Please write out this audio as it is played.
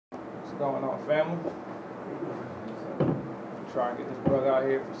going on, family? Try and get this brother out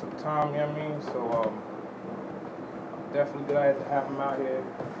here for some time, you know what I mean? So, I'm definitely glad to have him out here.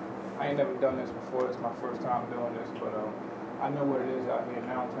 I ain't never done this before. This is my first time doing this, but I know what it is out here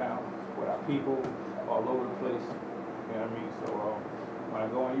downtown with our people all over the place, you know what I mean? So, when I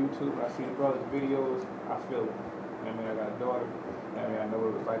go on YouTube and I see the brother's videos, I feel it. You know what I mean? I got a daughter. You know what I mean? I know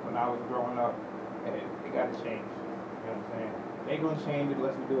what it was like when I was growing up, and it got to change. You know what I'm saying? They ain't gonna change it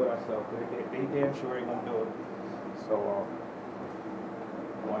unless we do it ourselves. They damn sure ain't gonna do it. So,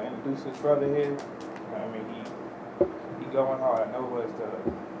 I want to introduce this brother here. I mean, he going hard. I know it was the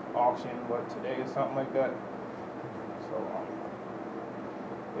auction, today or something like that. So,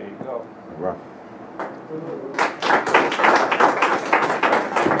 there you go. Right.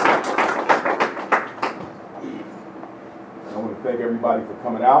 I want to thank everybody for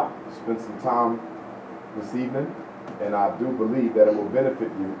coming out, spend some time this evening, and I do believe that it will benefit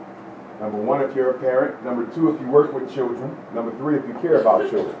you. Number one, if you're a parent. Number two, if you work with children. Number three, if you care about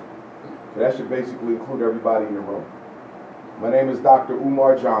children. So that should basically include everybody in the room. My name is Dr.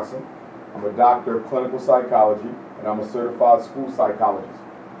 Umar Johnson. I'm a doctor of clinical psychology, and I'm a certified school psychologist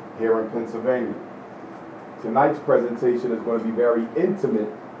here in Pennsylvania. Tonight's presentation is going to be very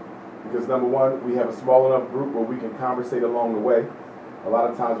intimate because, number one, we have a small enough group where we can conversate along the way. A lot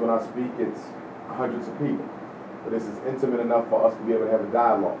of times when I speak, it's hundreds of people. But this is intimate enough for us to be able to have a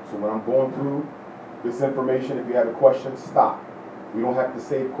dialogue. So when I'm going through this information, if you have a question, stop. We don't have to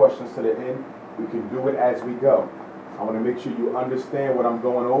save questions to the end. We can do it as we go. I want to make sure you understand what I'm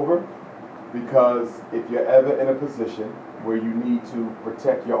going over, because if you're ever in a position where you need to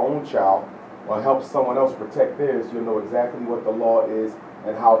protect your own child or help someone else protect theirs, you'll know exactly what the law is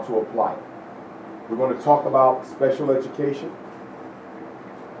and how to apply it. We're going to talk about special education,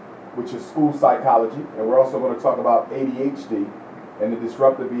 which is school psychology, and we're also going to talk about ADHD and the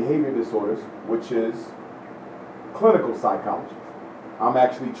disruptive behavior disorders, which is clinical psychology. I'm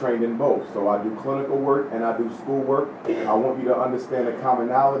actually trained in both, so I do clinical work and I do school work. I want you to understand the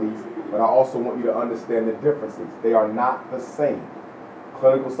commonalities, but I also want you to understand the differences. They are not the same.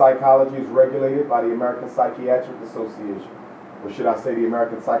 Clinical psychology is regulated by the American Psychiatric Association, or should I say the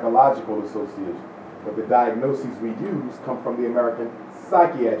American Psychological Association. But the diagnoses we use come from the American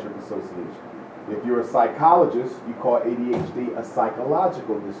Psychiatric Association. If you're a psychologist, you call ADHD a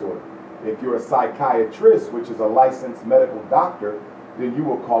psychological disorder. If you're a psychiatrist, which is a licensed medical doctor, then you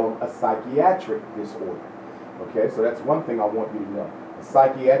will call them a psychiatric disorder. Okay, so that's one thing I want you to know. A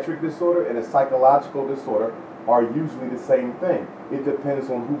psychiatric disorder and a psychological disorder are usually the same thing. It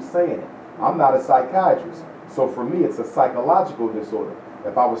depends on who's saying it. I'm not a psychiatrist, so for me it's a psychological disorder.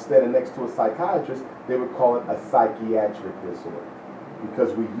 If I was standing next to a psychiatrist, they would call it a psychiatric disorder,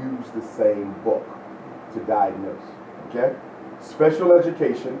 because we use the same book to diagnose. Okay? Special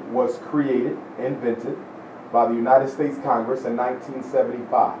education was created, invented by the United States Congress in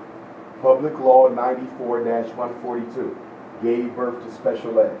 1975. Public Law 94-142 gave birth to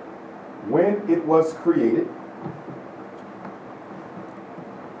special ed. When it was created,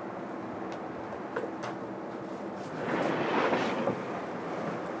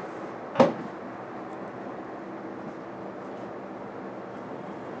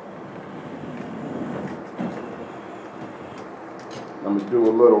 I'm going to do a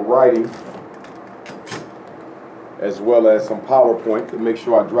little writing as well as some PowerPoint to make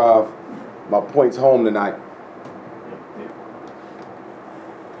sure I drive my points home tonight.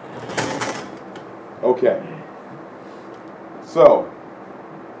 Okay. So,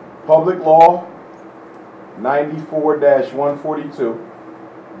 Public Law 94-142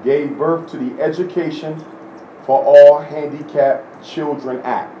 gave birth to the Education for All Handicapped Children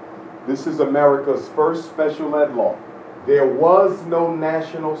Act. This is America's first special ed law. There was no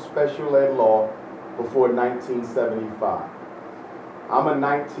national special ed law before 1975. I'm a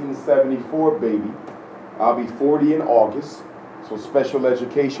 1974 baby. I'll be 40 in August, so special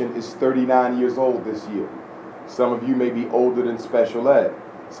education is 39 years old this year. Some of you may be older than special ed.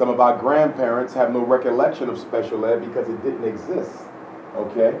 Some of our grandparents have no recollection of special ed because it didn't exist,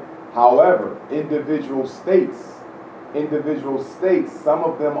 okay? However, individual states, some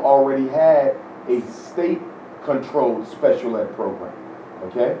of them already had a state-controlled special ed program,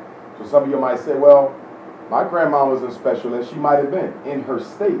 okay? So some of you might say, well, my grandma was in special ed. She might have been in her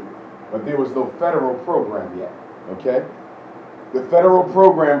state, but there was no federal program yet, okay? The federal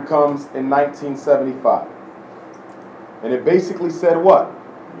program comes in 1975. And it basically said what?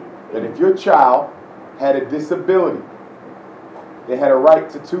 That if your child had a disability, they had a right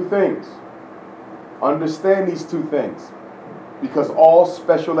to two things. Understand these two things, because all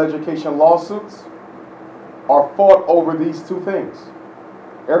special education lawsuits are fought over these two things.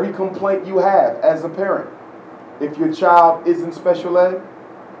 Every complaint you have as a parent, if your child is in special ed,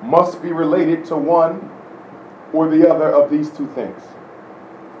 must be related to one or the other of these two things.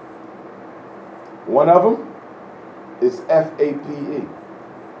 One of them is FAPE.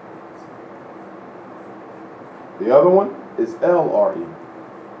 The other one is LRE.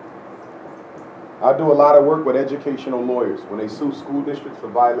 I do a lot of work with educational lawyers. When they sue school districts for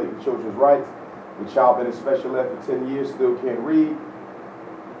violating children's rights, the child been in special ed for 10 years, still can't read,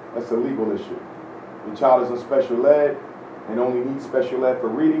 that's a legal issue. Your child is in special ed and only needs special ed for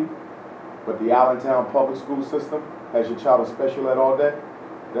reading, but the Allentown public school system has your child in special ed all day,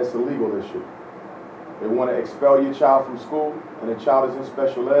 that's a legal issue. They want to expel your child from school and the child is in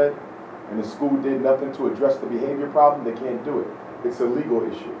special ed and the school did nothing to address the behavior problem, they can't do it. It's a legal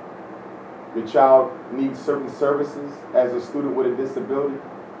issue. Your child needs certain services as a student with a disability,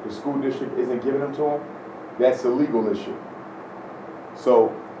 the school district isn't giving them to them, that's a legal issue.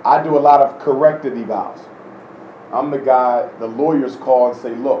 So I do a lot of corrective evals. I'm the guy the lawyers call and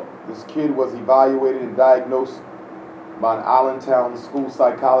say, look, this kid was evaluated and diagnosed by an Allentown school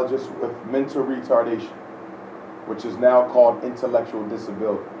psychologist with mental retardation, which is now called intellectual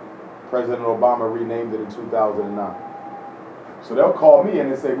disability. President Obama renamed it in 2009. So they'll call me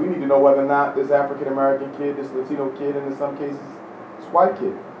and they say, we need to know whether or not this African-American kid, this Latino kid, and in some cases, this white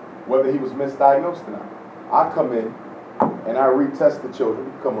kid, whether he was misdiagnosed or not. I come in and I retest the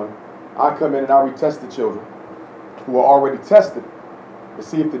children. Come on. I come in and I retest the children who are already tested to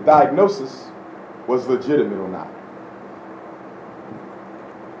see if the diagnosis was legitimate or not.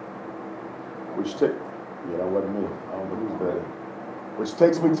 Yeah, that wasn't me. I don't know who's better. Which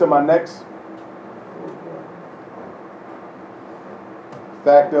takes me to my next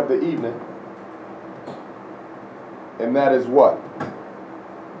fact of the evening, and that is what?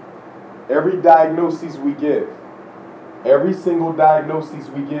 Every diagnosis we give, every single diagnosis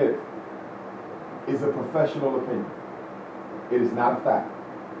we give is a professional opinion. It is not a fact.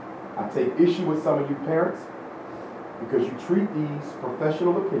 I take issue with some of you parents because you treat these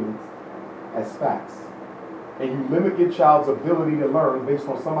professional opinions as facts. And you limit your child's ability to learn based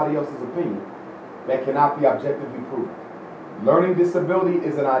on somebody else's opinion that cannot be objectively proven. Learning disability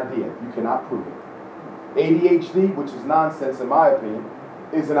is an idea. You cannot prove it. ADHD, which is nonsense in my opinion,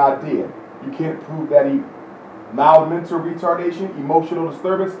 is an idea. You can't prove that either. Mild mental retardation, emotional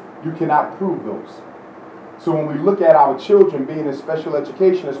disturbance, you cannot prove those. So when we look at our children being in special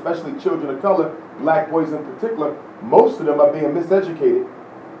education, especially children of color, black boys in particular, most of them are being miseducated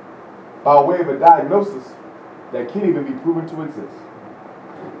by way of a diagnosis that can't even be proven to exist.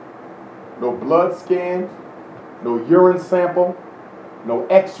 No blood scan, no urine sample, no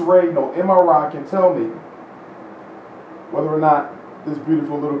x-ray, no MRI can tell me whether or not this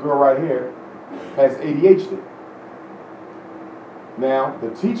beautiful little girl right here has ADHD. Now,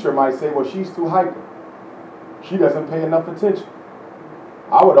 the teacher might say, well, she's too hyper. She doesn't pay enough attention.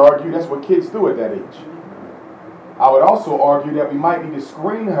 I would argue that's what kids do at that age. I would also argue that we might need to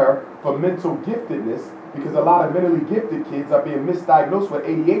screen her for mental giftedness because a lot of mentally gifted kids are being misdiagnosed with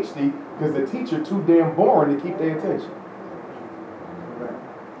ADHD because the teacher too damn boring to keep their attention.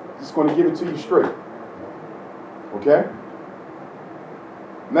 Just going to give it to you straight. Okay?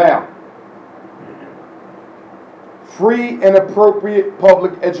 Now, free and appropriate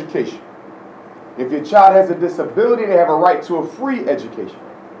public education. If your child has a disability, they have a right to a free education.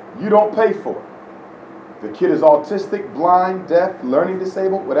 You don't pay for it. The kid is autistic, blind, deaf, learning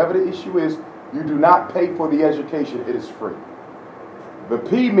disabled, whatever the issue is, you do not pay for the education. It is free. The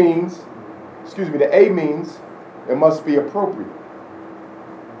A means it must be appropriate.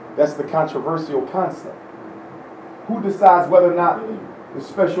 That's the controversial concept. Who decides whether or not the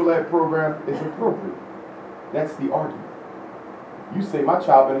special ed program is appropriate? That's the argument. You say, my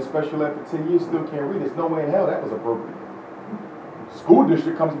child been in special ed for 10 years, still can't read. There's no way in hell that was appropriate. School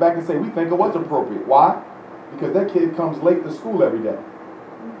district comes back and say, we think it was appropriate. Why? Because that kid comes late to school every day.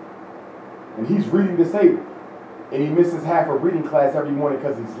 And he's reading disabled. And he misses half a reading class every morning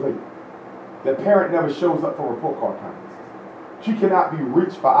because he's late. The parent never shows up for report card conferences. She cannot be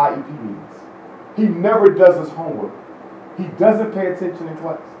reached for IEP meetings. He never does his homework. He doesn't pay attention in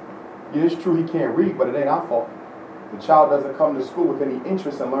class. Yeah, it's true he can't read, but it ain't our fault. The child doesn't come to school with any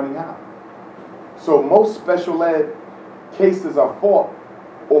interest in learning how. So most special ed cases are fought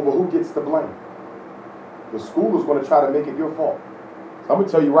over who gets the blame. The school is going to try to make it your fault. So I'm going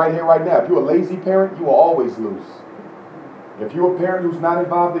to tell you right here, right now, if you're a lazy parent, you will always lose. If you're a parent who's not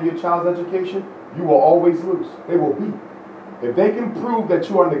involved in your child's education, you will always lose. They will beat. If they can prove that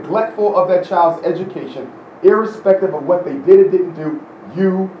you are neglectful of that child's education, irrespective of what they did or didn't do,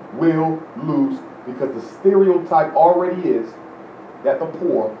 you will lose, because the stereotype already is that the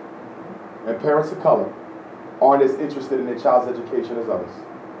poor and parents of color aren't as interested in their child's education as others.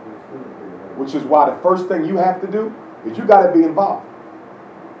 Which is why the first thing you have to do is you got to be involved.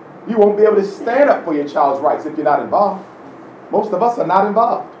 You won't be able to stand up for your child's rights if you're not involved. Most of us are not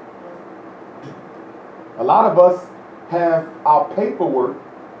involved. A lot of us have our paperwork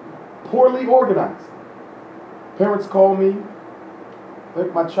poorly organized. Parents call me,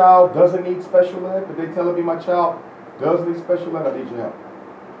 think my child doesn't need special ed, but they're telling me my child does need special ed. I need your help.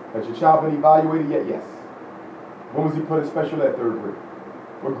 Has your child been evaluated yet? Yes. When was he put in special ed? 3rd grade.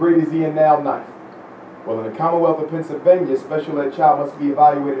 What grade is he in now? 9th. Well, in the Commonwealth of Pennsylvania, special ed child must be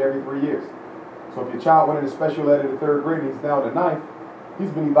evaluated every 3 years. So if your child went into special ed in the 3rd grade and he's now in the 9th,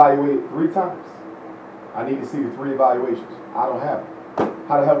 he's been evaluated 3 times. I need to see the 3 evaluations. I don't have it.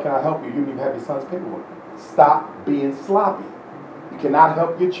 How the hell can I help you? You don't even have your son's paperwork. Stop being sloppy. You cannot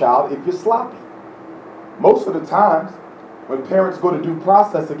help your child if you're sloppy. Most of the times, when parents go to due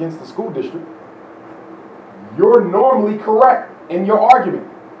process against the school district, you're normally correct in your argument.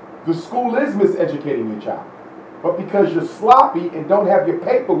 The school is miseducating your child. But because you're sloppy and don't have your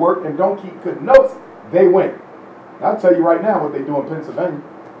paperwork and don't keep good notes, they win. I'll tell you right now what they do in Pennsylvania.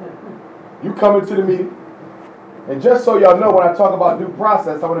 You come into the meeting, and just so y'all know, when I talk about due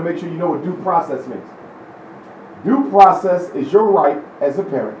process, I want to make sure you know what due process means. Due process is your right as a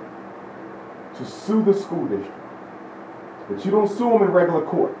parent to sue the school district. But you don't sue them in regular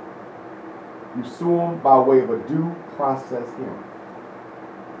court. You sue them by way of a due process hearing.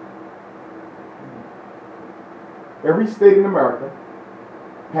 Every state in America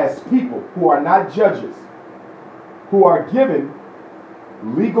has people who are not judges, who are given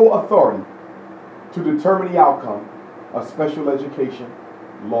legal authority to determine the outcome of special education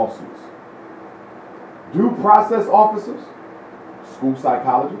lawsuits. Due process officers, school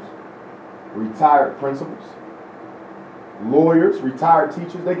psychologists, retired principals, lawyers, retired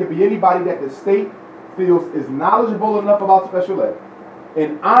teachers, they could be anybody that the state feels is knowledgeable enough about special ed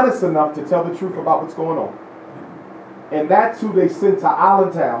and honest enough to tell the truth about what's going on. And that's who they send to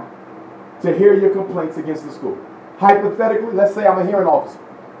Allentown to hear your complaints against the school. Hypothetically, let's say I'm a hearing officer.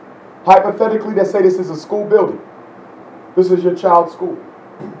 Hypothetically, let's say this is a school building. This is your child's school.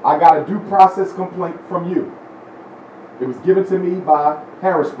 I got a due process complaint from you. It was given to me by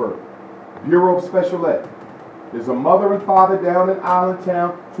Harrisburg, Bureau of Special Ed. There's a mother and father down in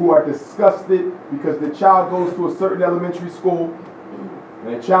Allentown who are disgusted because the child goes to a certain elementary school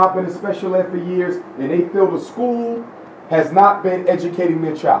and the child been in special ed for years and they feel the school has not been educating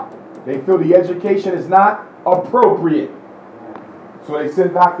their child. They feel the education is not appropriate. So they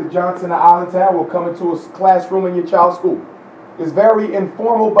send Dr. Johnson to Allentown. We'll come into a classroom in your child's school. It's very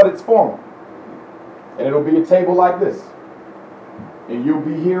informal, but it's formal. And it'll be a table like this. And you'll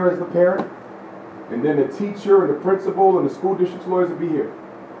be here as the parent. And then the teacher and the principal and the school district's lawyers will be here.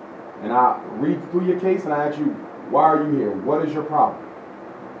 And I read through your case and I ask you, why are you here? What is your problem?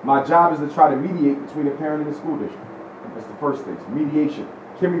 My job is to try to mediate between the parent and the school district. That's the first thing. Mediation.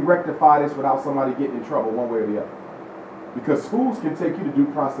 Can we rectify this without somebody getting in trouble one way or the other? Because schools can take you to due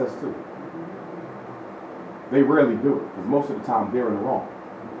process too. They rarely do it, because most of the time they're in the wrong.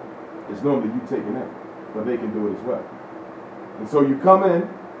 It's normally you taking it, but they can do it as well. And so you come in,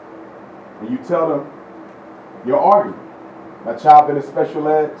 and you tell them, you're arguing. My child been in special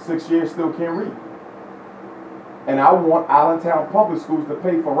ed 6 years, still can't read. And I want Allentown Public Schools to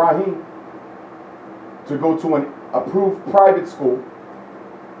pay for Raheem to go to an approved private school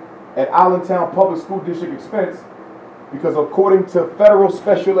at Allentown Public School District expense, because according to federal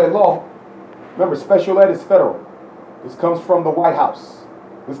special ed law, remember, special ed is federal. This comes from the White House.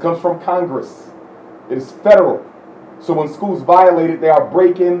 This comes from Congress. It is federal. So when schools violate it, they are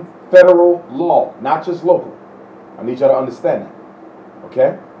breaking federal law, not just local. I need y'all to understand that.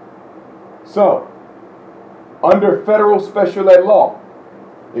 Okay? So, under federal special ed law,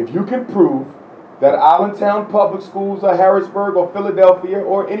 if you can prove that Allentown Public Schools or Harrisburg or Philadelphia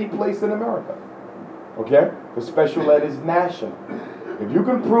or any place in America, okay? The special ed is national. If you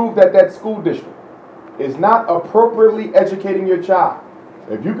can prove that that school district is not appropriately educating your child,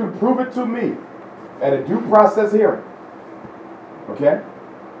 if you can prove it to me at a due process hearing, okay?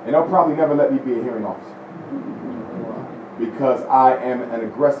 And they'll probably never let me be a hearing officer, because I am an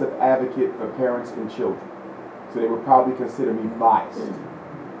aggressive advocate for parents and children. So they would probably consider me biased.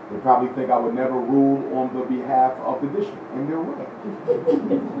 They probably think I would never rule on the behalf of the district. And they're right.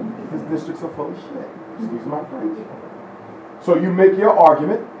 Because districts are full of shit. Excuse my French. So you make your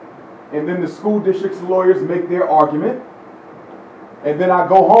argument, and then the school district's lawyers make their argument, and then I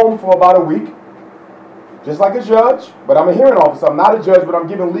go home for about a week, just like a judge, but I'm a hearing officer. I'm not a judge, but I'm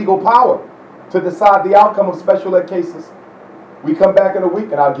given legal power to decide the outcome of special ed cases. We come back in a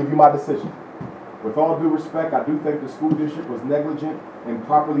week and I'll give you my decision. With all due respect, I do think the school district was negligent in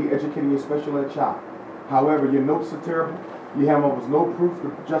properly educating your special ed child. However, your notes are terrible. You have almost no proof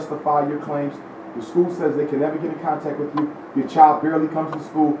to justify your claims. The school says they can never get in contact with you. Your child barely comes to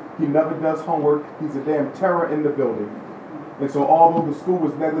school. He never does homework. He's a damn terror in the building. And so although the school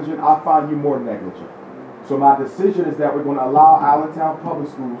was negligent, I find you more negligent. So my decision is that we're going to allow Allentown Public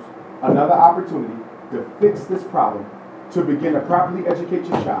Schools another opportunity to fix this problem, to begin to properly educate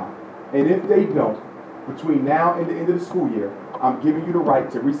your child. And if they don't, between now and the end of the school year, I'm giving you the right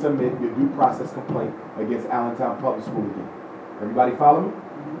to resubmit your due process complaint against Allentown Public School again. Everybody follow me?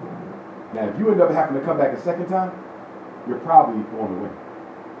 Now, if you end up having to come back a second time, you're probably going to win.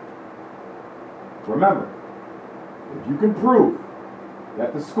 Remember, if you can prove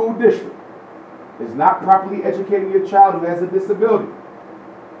that the school district is not properly educating your child who has a disability,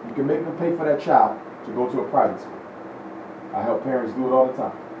 you can make them pay for that child to go to a private school. I help parents do it all the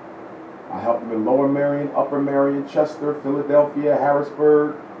time. I help them in Lower Marion, Upper Marion, Chester, Philadelphia,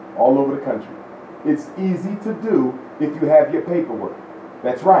 Harrisburg, all over the country. It's easy to do if you have your paperwork.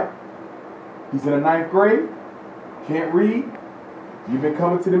 That's right. He's in the 9th grade, can't read. You've been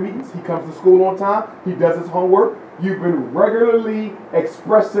coming to the meetings. He comes to school on time. He does his homework. You've been regularly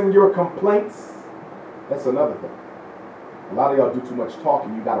expressing your complaints. That's another thing. A lot of y'all do too much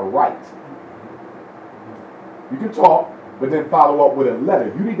talking. You got to write. You can talk, but then follow up with a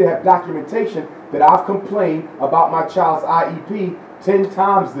letter. You need to have documentation that I've complained about my child's IEP 10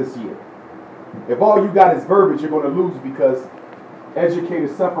 times this year. If all you got is verbiage, you're going to lose, because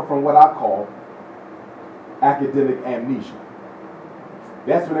educators suffer from what I call academic amnesia.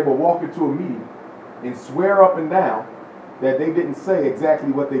 That's when they will walk into a meeting and swear up and down that they didn't say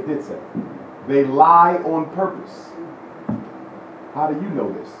exactly what they did say. They lie on purpose. How do you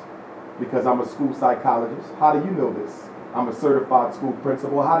know this? Because I'm a school psychologist. How do you know this? I'm a certified school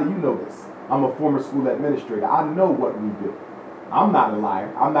principal. How do you know this? I'm a former school administrator. I know what we do. I'm not a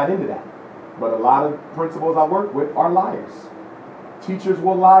liar. I'm not into that. But a lot of principals I work with are liars. Teachers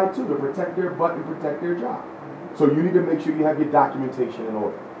will lie too to protect their butt and protect their job. So you need to make sure you have your documentation in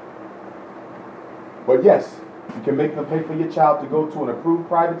order. But yes, you can make them pay for your child to go to an approved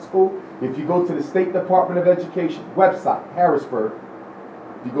private school. If you go to the State Department of Education website, Harrisburg,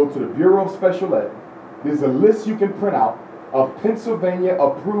 if you go to the Bureau of Special Ed, there's a list you can print out of Pennsylvania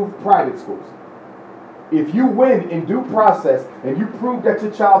approved private schools. If you win in due process and you prove that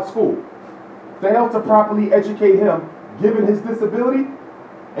your child's school failed to properly educate him given his disability,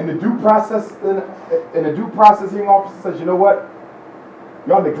 and the due process and the due processing officer says, you know what,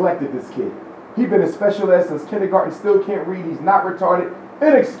 y'all neglected this kid. He's been in special ed since kindergarten, still can't read, he's not retarded,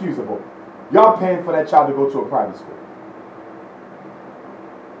 inexcusable. Y'all paying for that child to go to a private school.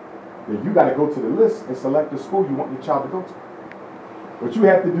 Then you got to go to the list and select the school you want your child to go to. But you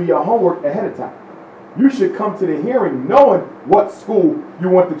have to do your homework ahead of time. You should come to the hearing knowing what school you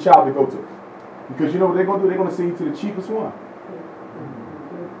want the child to go to. Because you know what they're going to do? They're going to send you to the cheapest one.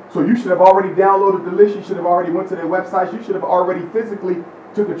 So you should have already downloaded the list. You should have already went to their websites. You should have already physically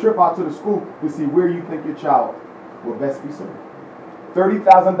took a trip out to the school to see where you think your child will best be served.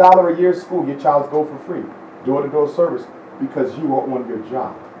 $30,000 a year school, your child's go for free. Door-to-door service, because you are on your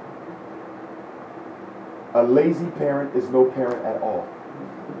job. A lazy parent is no parent at all.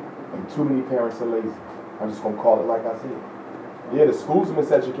 And too many parents are lazy. I'm just going to call it like I said. Yeah, the schools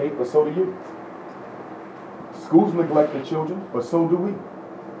miseducate, but so do you. Schools neglect the children, but so do we.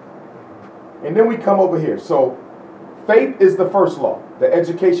 And then we come over here. So faith is the first law. The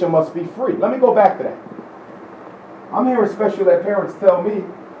education must be free. Let me go back to that. I'm hearing special ed parents tell me,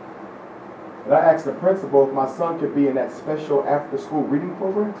 and I asked the principal if my son could be in that special after-school reading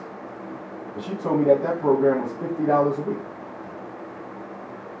program. And she told me that that program was $50 a week.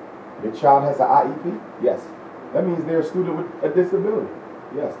 Your child has an IEP? Yes. That means they're a student with a disability.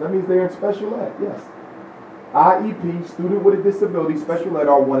 Yes. That means they're in special ed. Yes. IEP, student with a disability, special ed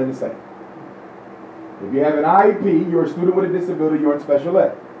are one and the same. If you have an IEP, you're a student with a disability, you're in special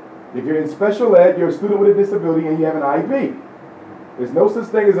ed. If you're in special ed, you're a student with a disability and you have an IEP. There's no such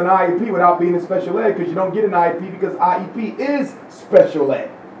thing as an IEP without being in special ed, because you don't get an IEP because IEP is special ed.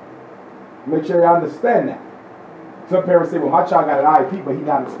 Make sure you understand that. Some parents say, well, my child got an IEP, but he's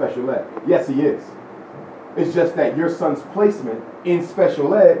not in special ed. Yes, he is. It's just that your son's placement in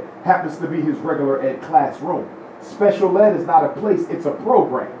special ed happens to be his regular ed classroom. Special ed is not a place, it's a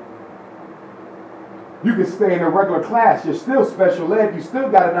program. You can stay in a regular class, you're still special ed, you still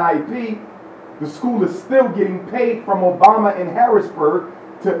got an IEP. The school is still getting paid from Obama in Harrisburg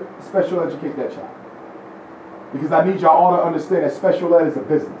to special educate that child. Because I need y'all all to understand that special ed is a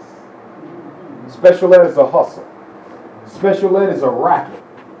business. Special ed is a hustle. Special ed is a racket.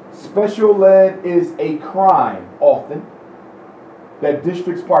 Special ed is a crime, often, that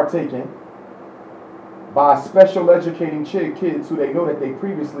districts partake in by special educating kids who they know that they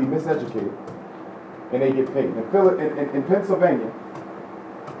previously miseducated, and they get paid. In Pennsylvania,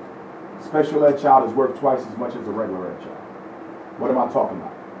 special ed child is worth twice as much as a regular ed child. What am I talking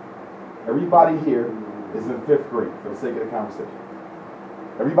about? Everybody here is in 5th grade, for the sake of the conversation.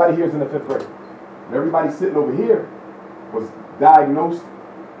 Everybody here is in the 5th grade. And everybody sitting over here was diagnosed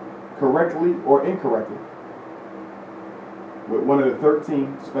correctly or incorrectly with one of the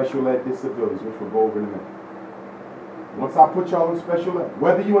 13 special ed disabilities, which we'll go over in a minute. Once I put y'all in special ed,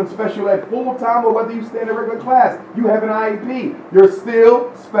 whether you in special ed full time or whether you stay in a regular class, you have an IEP, you're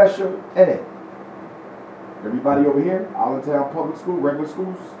still special ed. Everybody over here, Allentown Public School, regular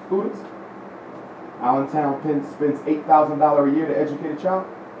school students, Allentown spends $8,000 a year to educate a child.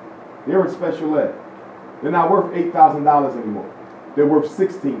 They're in special ed. They're not worth $8,000 anymore. They're worth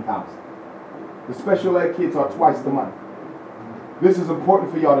 $16,000. The special ed kids are twice the money. This is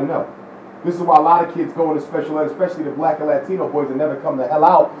important for y'all to know. This is why a lot of kids go into special ed, especially the black and Latino boys, that never come the hell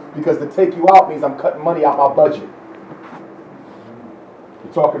out, because to take you out means I'm cutting money out my budget.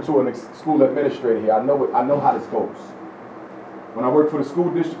 You're talking to a school administrator here. I know how this goes. When I worked for the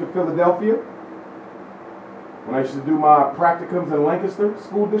school district of Philadelphia, when I used to do my practicums in Lancaster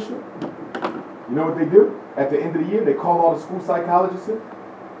School District, you know what they do? At the end of the year, they call all the school psychologists in,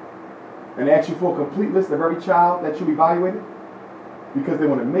 and they ask you for a complete list of every child that you evaluated, because they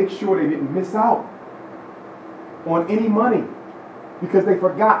want to make sure they didn't miss out on any money, because they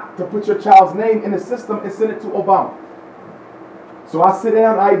forgot to put your child's name in the system and send it to Obama. So I sit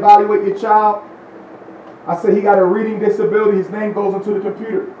down, I evaluate your child. I say he got a reading disability. His name goes into the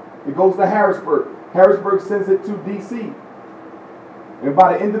computer. It goes to Harrisburg. Harrisburg sends it to DC. And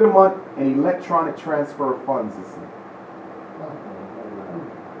by the end of the month, an electronic transfer of funds is sent.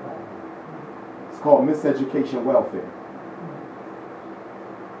 It's called miseducation welfare.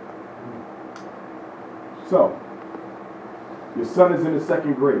 So, your son is in the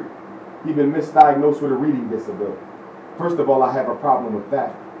 2nd grade. He's been misdiagnosed with a reading disability. First of all, I have a problem with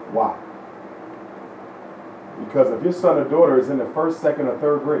that. Why? Because if your son or daughter is in the 1st, 2nd, or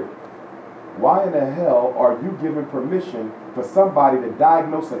 3rd grade, why in the hell are you giving permission for somebody to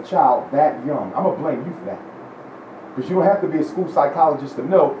diagnose a child that young? I'm going to blame you for that. Because you don't have to be a school psychologist to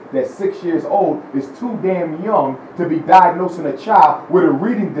know that 6 years old is too damn young to be diagnosing a child with a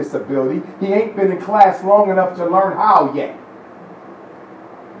reading disability. He ain't been in class long enough to learn how yet.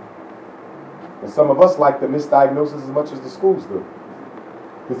 And some of us like the misdiagnosis as much as the schools do,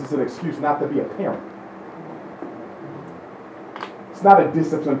 because it's an excuse not to be a parent. It's not a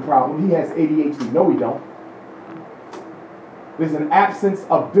discipline problem. He has ADHD. No, he don't. There's an absence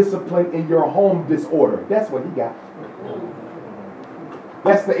of discipline in your home disorder. That's what he got.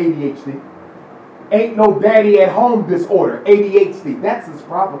 That's the ADHD. Ain't no daddy at home disorder. ADHD. That's his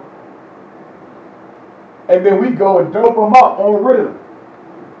problem. And then we go and dope him up on Ritalin,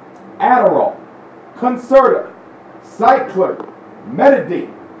 Adderall, Concerta, Cycler,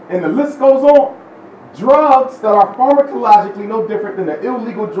 Metadine, and the list goes on. Drugs that are pharmacologically no different than the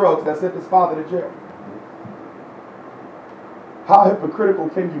illegal drugs that sent his father to jail. How hypocritical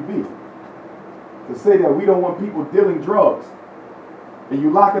can you be to say that we don't want people dealing drugs, and you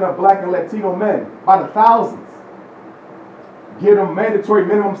locking up black and Latino men by the thousands, give them mandatory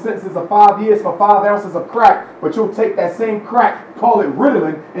minimum sentences of 5 years for 5 ounces of crack, but you'll take that same crack, call it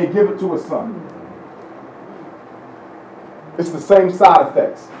Ritalin, and give it to a son? It's the same side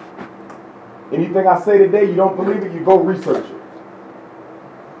effects. Anything I say today, you don't believe it, you go research it.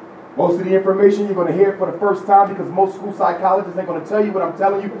 Most of the information you're going to hear for the first time, because most school psychologists ain't going to tell you what I'm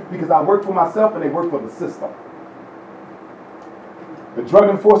telling you, because I work for myself and they work for the system. The Drug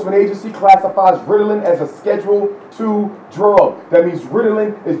Enforcement Agency classifies Ritalin as a Schedule II drug. That means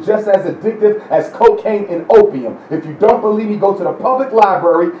Ritalin is just as addictive as cocaine and opium. If you don't believe me, go to the public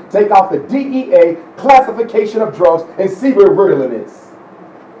library, take out the DEA classification of drugs, and see where Ritalin is.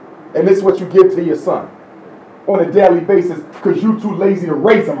 And this is what you give to your son on a daily basis, because you're too lazy to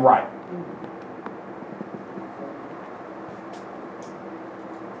raise him right.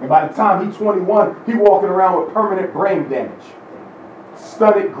 And by the time he's 21, he's walking around with permanent brain damage,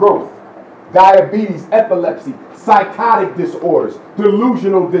 stunted growth, diabetes, epilepsy, psychotic disorders,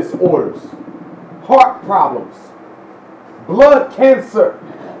 delusional disorders, heart problems, blood cancer.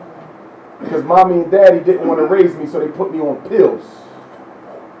 Because mommy and daddy didn't want to raise me, so they put me on pills.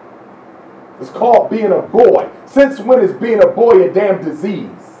 It's called being a boy. Since when is being a boy a damn disease?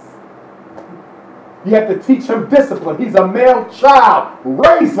 You have to teach him discipline. He's a male child.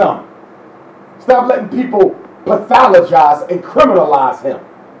 Raise him. Stop letting people pathologize and criminalize him.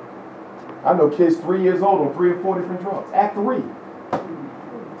 I know kids 3 years old on 3 or 4 different drugs. At 3.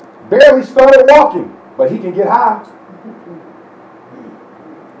 Barely started walking, but he can get high.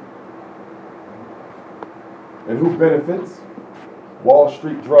 And who benefits? Wall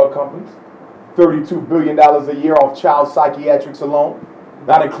Street drug companies. $32 billion a year off child psychiatrics alone.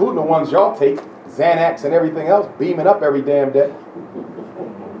 Not including the ones y'all take, Xanax and everything else, beaming up every damn day.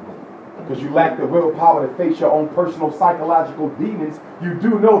 Because you lack the willpower to face your own personal psychological demons. You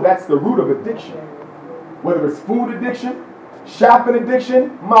do know that's the root of addiction. Whether it's food addiction, shopping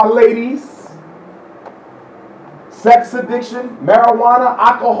addiction, my ladies, sex addiction, marijuana,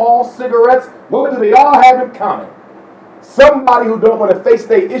 alcohol, cigarettes, what do they all have in common? Somebody who don't want to face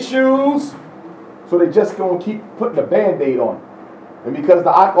their issues, so they just going to keep putting a Band-Aid on it. And because the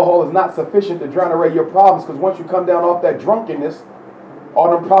alcohol is not sufficient to drown away your problems, because once you come down off that drunkenness,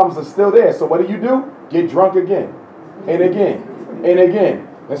 all them problems are still there. So what do? Get drunk again, and again, and again.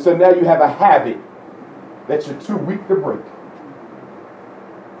 And so now you have a habit that you're too weak to break.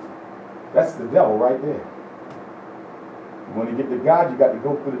 That's the devil right there. You want to get to God, you got to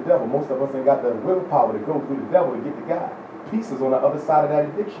go through the devil. Most of us ain't got the willpower to go through the devil to get to God. Peace is on the other side of that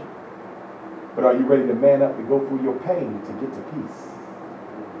addiction. But are you ready to man up to go through your pain to get to peace?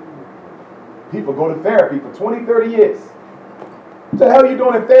 People go to therapy for 20, 30 years. What the hell are you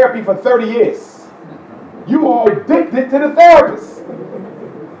doing in therapy for 30 years? You are addicted to the therapist.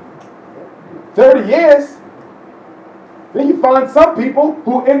 30 years? Then you find some people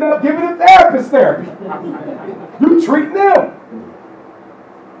who end up giving a therapist therapy. You treat them.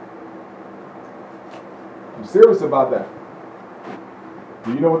 I'm serious about that.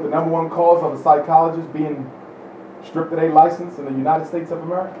 Do you know what the #1 cause of a psychologist being stripped of their license in the United States of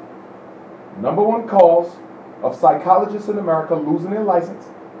America? #1 cause of psychologists in America losing their license.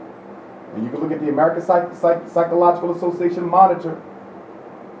 And you can look at the American Psychological Association Monitor,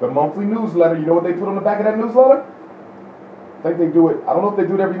 the monthly newsletter. You know what they put on the back of that newsletter? I think they do it, I don't know if they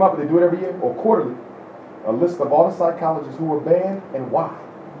do it every month, but they do it every year, or quarterly. A list of all the psychologists who were banned and why.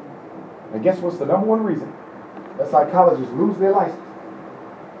 And guess what's the #1 reason that psychologists lose their license?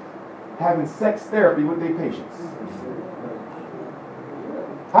 Having sex therapy with their patients.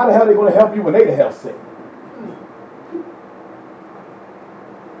 How the hell are they going to help you when they the hell sick?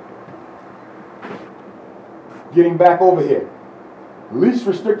 Getting back over here. Least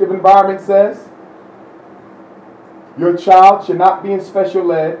restrictive environment says your child should not be in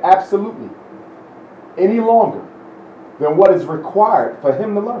special ed, absolutely, any longer than what is required for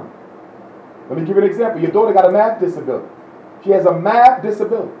him to learn. Let me give you an example. Your daughter got a math disability. She has a math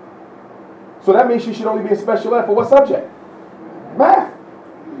disability. So that means she should only be in special ed for what subject? Math.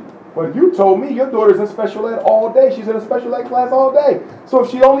 But you told me your daughter's in special ed all day. She's in a special ed class all day. So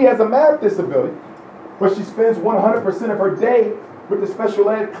if she only has a math disability, but she spends 100% of her day with the special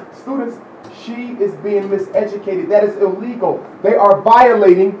ed students, she is being miseducated. That is illegal. They are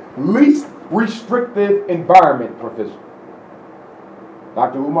violating least restrictive environment provision.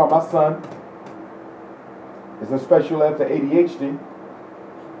 Dr. Umar, my son, is in special ed for ADHD,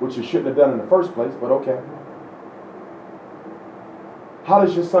 which you shouldn't have done in the first place, but okay. How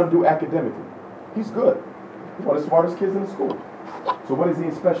does your son do academically? He's good. He's one of the smartest kids in the school. So what is he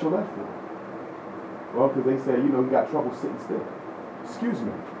in special ed for? Well, because they say, you got trouble sitting still. Excuse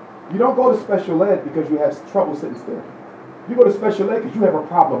me. You don't go to special ed because you have trouble sitting still. You go to special ed because you have a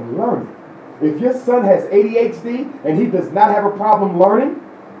problem learning. If your son has ADHD and he does not have a problem learning,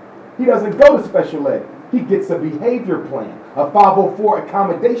 he doesn't go to special ed. He gets a behavior plan, a 504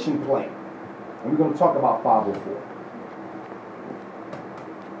 accommodation plan. And we're going to talk about 504.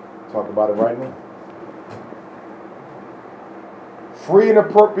 Talk about it right now. Free and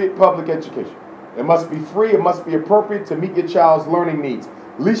appropriate public education. It must be free, it must be appropriate to meet your child's learning needs.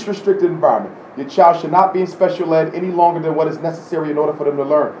 Least restricted environment. Your child should not be in special ed any longer than what is necessary in order for them to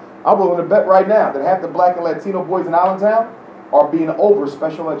learn. I'm willing to bet right now that half the black and Latino boys in Allentown are being over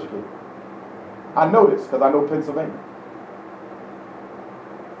special educated. I know this because I know Pennsylvania.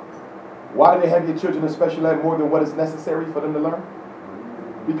 Why do they have your children in special ed more than what is necessary for them to learn?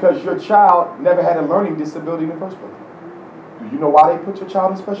 Because your child never had a learning disability in the first place. Do you know why they put your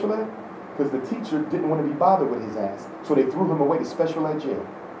child in special ed? Because the teacher didn't want to be bothered with his ass. So they threw him away to special ed jail.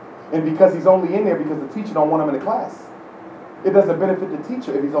 And because he's only in there because the teacher don't want him in the class, it doesn't benefit the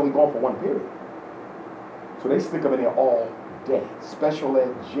teacher if he's only gone for one period. So they stick him in there all day. Special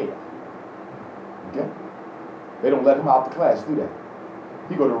ed jail. Okay? They don't let him out the class, do that.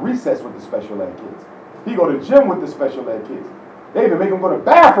 He go to recess with the special ed kids. He go to gym with the special ed kids. They even make him go to the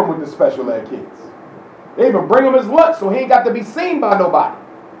bathroom with the special ed kids. They even bring him his lunch so he ain't got to be seen by nobody.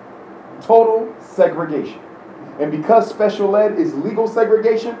 Total segregation. And because special ed is legal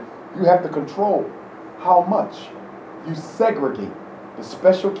segregation, you have to control how much you segregate the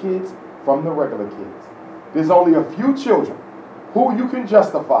special kids from the regular kids. There's only a few children who you can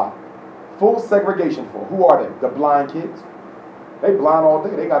justify full segregation for. Who are they? The blind kids. They blind all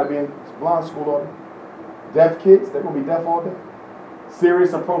day. They got to be in blind school all day. Deaf kids, they're going to be deaf all day.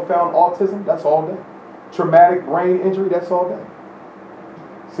 Serious and profound autism, that's all day. Traumatic brain injury, that's all day.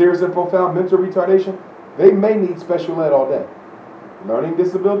 Serious and profound mental retardation, they may need special ed all day. Learning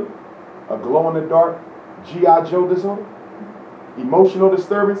disability, a glow-in-the-dark G.I. Joe disorder, emotional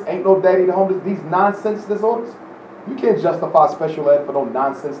disturbance, ain't no daddy at home, these nonsense disorders. You can't justify special ed for no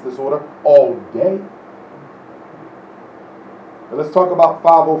nonsense disorder all day. Now let's talk about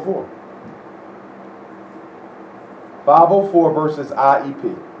 504. 504 versus IEP.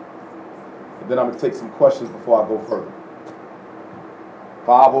 And then I'm going to take some questions before I go further.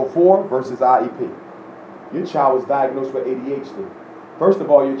 504 versus IEP. Your child was diagnosed with ADHD. First of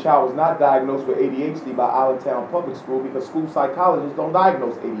all, your child was not diagnosed with ADHD by Allentown Public School because school psychologists don't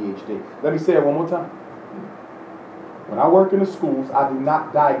diagnose ADHD. Let me say it one more time. When I work in the schools, I do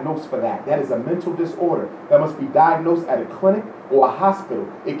not diagnose for that. That is a mental disorder that must be diagnosed at a clinic or a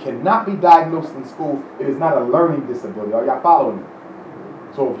hospital. It cannot be diagnosed in school. It is not a learning disability. Are y'all following me?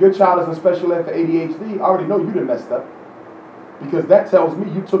 So if your child is in special ed for ADHD, I already know you done messed up. Because that tells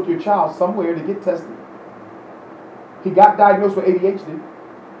me you took your child somewhere to get tested. He got diagnosed with ADHD.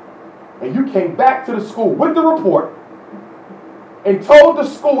 And you came back to the school with the report and told the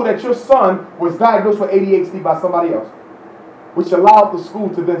school that your son was diagnosed with ADHD by somebody else, which allowed the school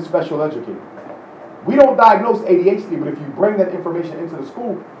to then special educate. We don't diagnose ADHD, but if you bring that information into the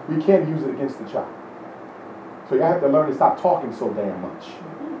school, we can use it against the child. So you have to learn to stop talking so damn much.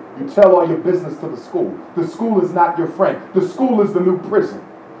 You tell all your business to the school. The school is not your friend. The school is the new prison.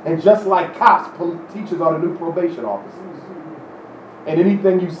 And just like cops, teachers are the new probation officers. And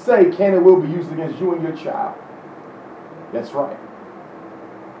anything you say can and will be used against you and your child. That's right.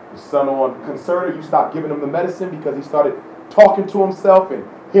 Your son on Concerta, you stopped giving him the medicine because he started talking to himself and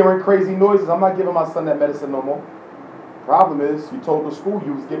hearing crazy noises. I'm not giving my son that medicine no more. Problem is, you told the school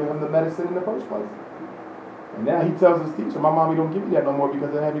you was giving him the medicine in the first place. And now he tells his teacher, my mommy don't give you that no more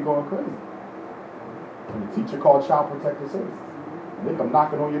because they have you going crazy. And the teacher called Child Protective Services. And they come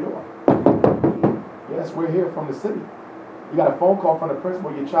knocking on your door. Yes, we're here from the city. You got a phone call from the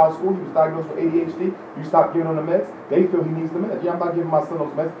principal of your child's school. He was diagnosed with ADHD. You stopped giving him the meds. They feel he needs the meds. Yeah, I'm not giving my son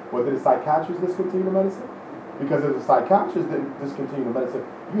those meds. Well, did the psychiatrist discontinue the medicine? Because if the psychiatrist didn't discontinue the medicine,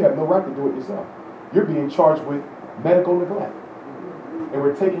 you have no right to do it yourself. You're being charged with medical neglect. And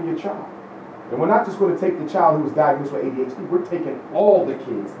we're taking your child. And we're not just going to take the child who was diagnosed with ADHD. We're taking all the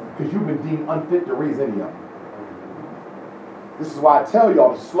kids because you've been deemed unfit to raise any of them. This is why I tell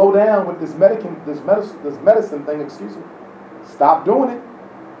y'all to slow down with this medicine thing, excuse me. Stop doing it.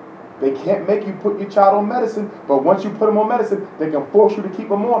 They can't make you put your child on medicine, but once you put them on medicine, they can force you to keep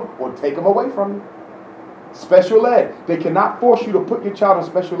them on or take them away from you. Special ed. They cannot force you to put your child on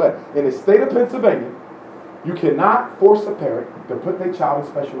special ed. In the state of Pennsylvania, you cannot force a parent to put their child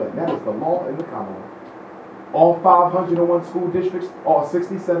in special ed. That is the law in the Commonwealth. All 501 school districts, all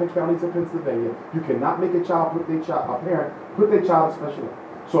 67 counties of Pennsylvania, you cannot make a parent put their child in special ed.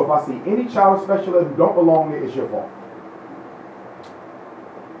 So if I see any child in special ed who don't belong there, it's your fault.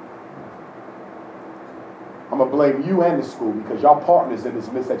 I'm going to blame you and the school because y'all partners in this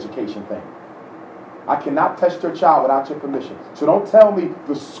miseducation thing. I cannot test your child without your permission. So don't tell me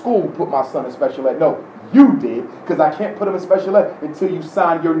the school put my son in special ed. No, you did, because I can't put him in special ed until you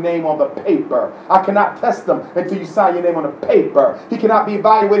sign your name on the paper. I cannot test him until you sign your name on the paper. He cannot be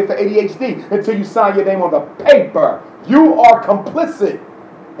evaluated for ADHD until you sign your name on the paper. You are complicit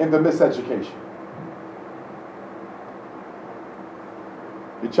in the miseducation.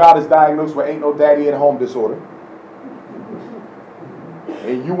 Your child is diagnosed with ain't no daddy at home disorder.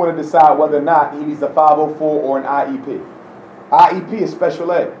 And you want to decide whether or not he needs a 504 or an IEP. IEP is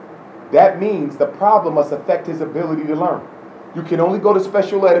special ed. That means the problem must affect his ability to learn. You can only go to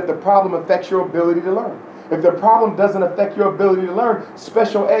special ed if the problem affects your ability to learn. If the problem doesn't affect your ability to learn,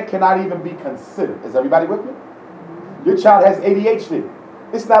 special ed cannot even be considered. Is everybody with me? Your child has ADHD.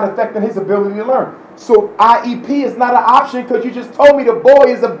 It's not affecting his ability to learn. So IEP is not an option because you just told me the boy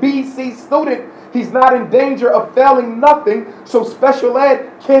is a BC student. He's not in danger of failing nothing. So special ed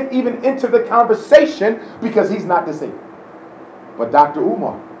can't even enter the conversation because he's not disabled. But Dr.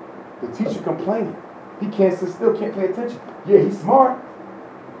 Umar, the teacher complaining. He can't sit still, can't pay attention. Yeah, he's smart,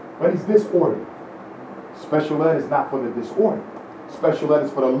 but he's disordered. Special ed is not for the disorder. Special ed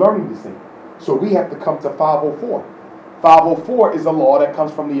is for the learning disabled. So we have to come to 504. 504 is a law that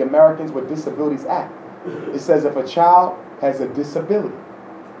comes from the Americans with Disabilities Act. It says if a child has a disability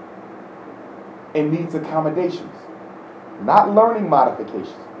and needs accommodations, not learning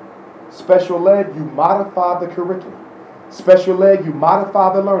modifications. Special ed, you modify the curriculum. Special ed, you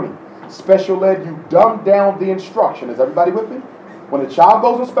modify the learning. Special ed, you dumb down the instruction. Is everybody with me? When a child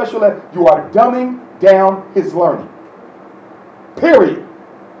goes to special ed, you are dumbing down his learning. Period.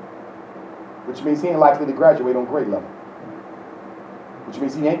 Which means he ain't likely to graduate on grade level. Which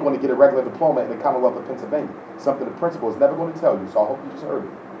means he ain't going to get a regular diploma in the Commonwealth of Pennsylvania. Something the principal is never going to tell you, so I hope you just heard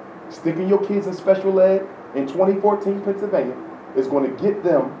it. Sticking your kids in special ed in 2014 Pennsylvania is going to get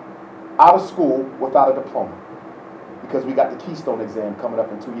them out of school without a diploma. Because we got the Keystone exam coming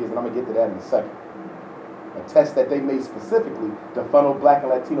up in 2 years, and I'm going to get to that in a second. A test that they made specifically to funnel black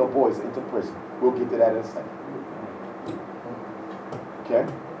and Latino boys into prison. We'll get to that in a second. Okay?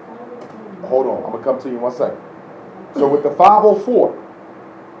 Hold on, I'm going to come to you in 1 second. So with the 504,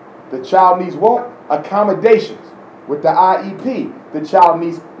 the child needs what? Accommodations. With the IEP, the child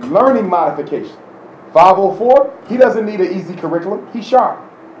needs learning modifications. 504, he doesn't need an easy curriculum. He's sharp.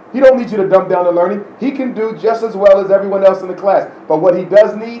 He don't need you to dumb down the learning. He can do just as well as everyone else in the class. But what he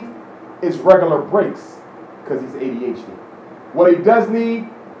does need is regular breaks because he's ADHD. What he does need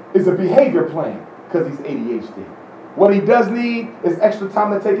is a behavior plan because he's ADHD. What he does need is extra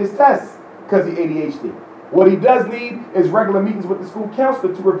time to take his tests because he's ADHD. What he does need is regular meetings with the school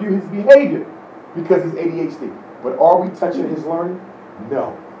counselor to review his behavior because he's ADHD. But are we touching his learning?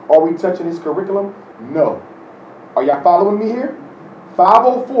 No. Are we touching his curriculum? No. Are y'all following me here?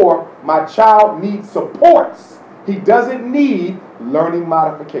 504, my child needs supports. He doesn't need learning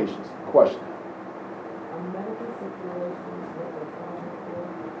modifications. Question.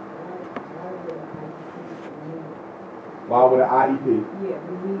 Why would an IEP? Yeah,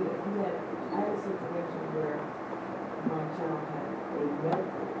 we need it. I had a situation where my child had a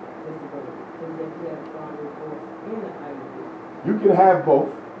medical disability, and then he had a 504 and an IEP. You can have both.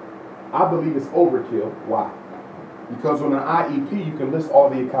 I believe it's overkill. Why? Because on an IEP, you can list all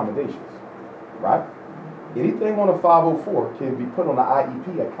the accommodations, right? Anything on a 504 can be put on the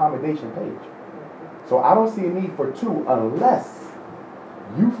IEP accommodation page. So I don't see a need for two unless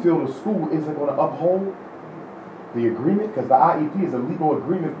you feel the school isn't going to uphold the agreement, because the IEP is a legal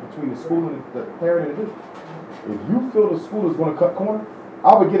agreement between the school and the parent and the district. If you feel the school is going to cut corner,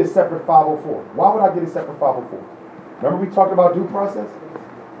 I would get a separate 504. Why would I get a separate 504? Remember we talked about due process?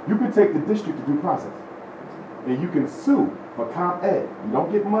 You can take the district to due process. And you can sue for comp ed. You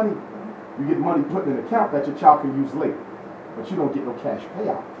don't get money. You get money put in an account that your child can use later. But you don't get no cash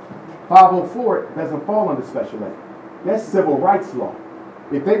payout. 504 doesn't fall under special ed. That's civil rights law.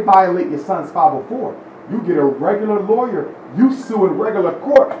 If they violate your son's 504, you get a regular lawyer. You sue in regular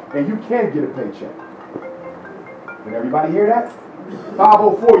court, and you can get a paycheck. Can everybody hear that?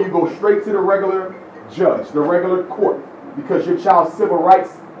 504, you go straight to the regular judge, the regular court, because your child's civil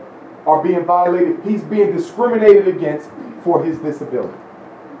rights are being violated. He's being discriminated against for his disability.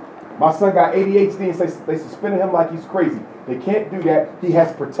 My son got ADHD and they suspended him like he's crazy. They can't do that. He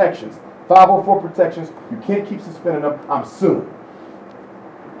has protections. 504 protections. You can't keep suspending him. I'm suing.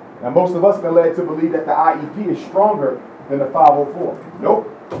 Now most of us have been led to believe that the IEP is stronger than the 504. Nope.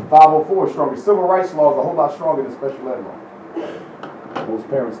 504 is stronger. Civil rights law is a whole lot stronger than special ed law. Most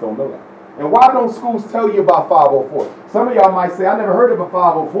parents don't know that. And why don't schools tell you about 504? Some of y'all might say, I never heard of a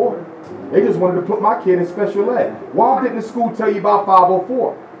 504. They just wanted to put my kid in special ed. Why didn't the school tell you about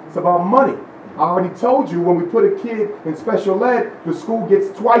 504? It's about money. I already told you when we put a kid in special ed, the school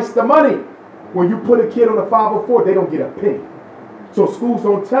gets twice the money. When you put a kid on a 504, they don't get a penny. So schools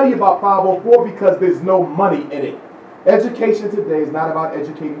don't tell you about 504 because there's no money in it. Education today is not about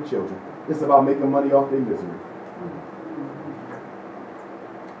educating children. It's about making money off their misery.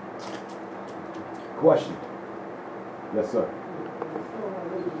 Question. Yes, sir.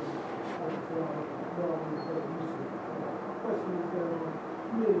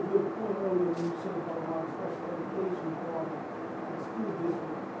 You made a good point earlier when you said about how special education for the school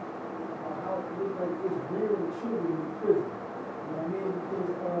district, how it looks like it's rearing children in prison. You know what I mean?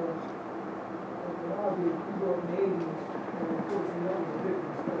 Because when I was in New York in the 80s, and unfortunately I was a victim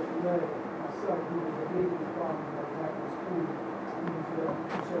of special ed myself due to behavior problems like back in school, even for that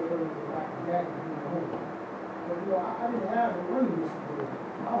you said earlier, like gagging in the home. But you know, I didn't have a learning disability.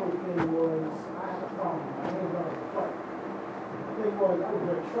 My whole thing was I had a problem. My hands on the fight. The thing was, I was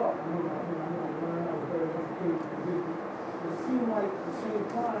very sharp. I knew I learned. I was very educated. It seemed like at the same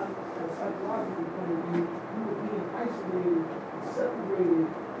time, at a psychological point of view, you were being isolated and separated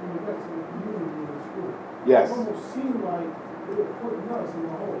from the rest of the community in the school. Yes. It almost seemed like they were putting us in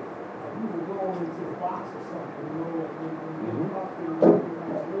the hole. Like we were going into the box or something, you know, like when you were talking in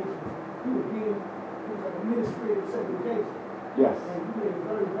isolation. You were being administrative segregation. Yes. And you made a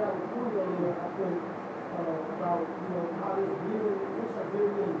very valid point earlier, I think, about, how this really, looks like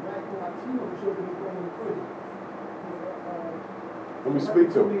they're really black and Latino children going to prison. Let me speak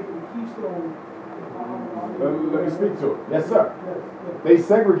to it. Let me speak to it. Yes, sir. They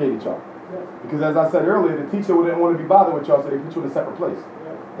segregate each other. Because as I said earlier, the teacher didn't want to be bothered with y'all, so they put you in a separate place.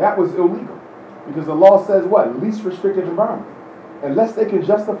 That was illegal. Because the law says what? Least restrictive environment. Unless they can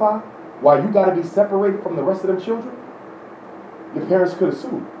justify why you got to be separated from the rest of them children, your parents could have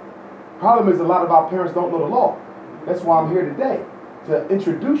sued. Problem is a lot of our parents don't know the law. That's why I'm here today, to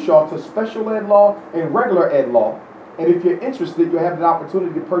introduce y'all to special ed law and regular ed law. And if you're interested, you'll have the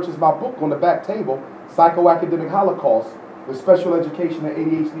opportunity to purchase my book on the back table, Psychoacademic Holocaust, the Special Education and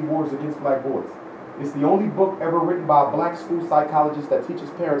ADHD Wars Against Black Boys. It's the only book ever written by a black school psychologist that teaches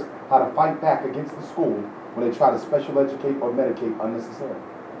parents how to fight back against the school when they try to special educate or medicate unnecessarily.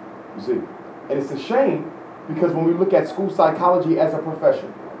 You see? And it's a shame because when we look at school psychology as a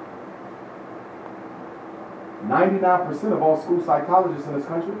profession, 99% of all school psychologists in this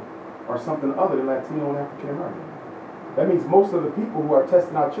country are something other than Latino and African American. That means most of the people who are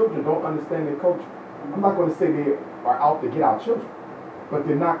testing our children don't understand their culture. I'm not going to say they are out to get our children, but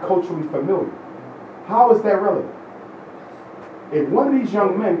they're not culturally familiar. How is that relevant? If one of these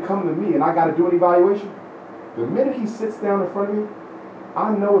young men come to me and I got to do an evaluation, the minute he sits down in front of me,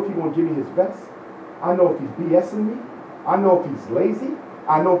 I know if he's going to give me his best. I know if he's BSing me. I know if he's lazy.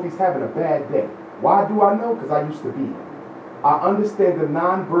 I know if he's having a bad day. Why do I know? Because I used to be him. I understand the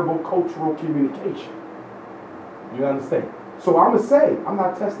nonverbal cultural communication. You understand? So I'm going to say, I'm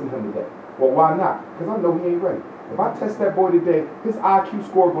not testing him today. Well, why not? Because I know he ain't ready. If I test that boy today, his IQ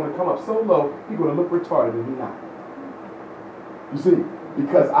score is going to come up so low, he's going to look retarded and he's not. You see?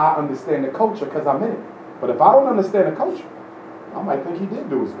 Because I understand the culture because I'm in it. But if I don't understand the culture, I might think he did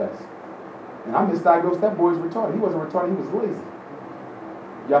do his best. And I misdiagnosed that boy as retarded. He wasn't retarded, he was lazy.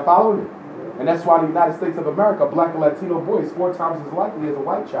 Y'all follow me? And that's why in the United States of America, black and Latino boys 4 times as likely as a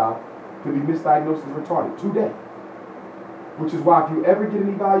white child to be misdiagnosed as retarded today. Which is why if you ever get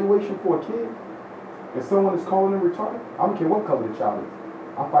an evaluation for a kid, and someone is calling them retarded, I don't care what color the child is.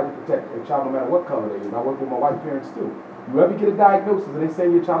 I fight to protect a child no matter what color they is. And I work with my white parents too. You ever get a diagnosis and they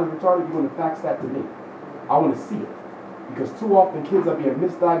say your child is retarded, you're going to fax that to me. I want to see it. Because too often kids are being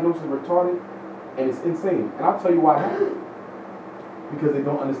misdiagnosed as retarded, and it's insane. And I'll tell you why it happens. Because they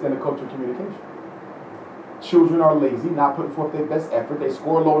don't understand the culture of communication. Children are lazy, not putting forth their best effort. They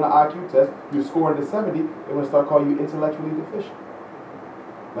score low on the IQ test. You score into 70, they're going to start calling you intellectually deficient.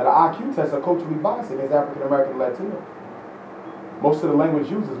 Now, the IQ tests are culturally biased against African American and Latino. Most of the language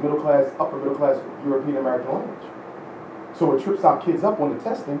used is middle class, upper middle class European American language. So what trips our kids up on the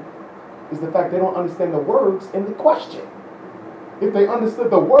testing is the fact they don't understand the words in the question. If they understood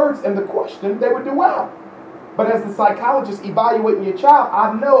the words in the question, they would do well. But as the psychologist evaluating your child,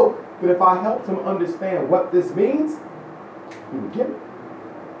 I know that if I helped him understand what this means, he would get it.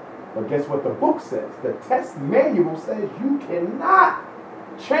 But guess what the book says? The test manual says you cannot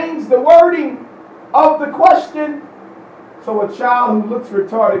change the wording of the question. So a child who looks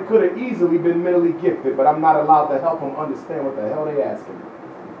retarded could have easily been mentally gifted, but I'm not allowed to help him understand what the hell they're asking me.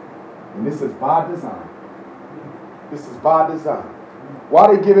 And this is by design. This is by design. Why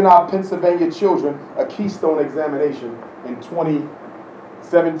are they giving our Pennsylvania children a Keystone examination in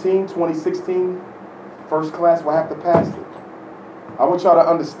 2017, 2016? First class will have to pass it. I want y'all to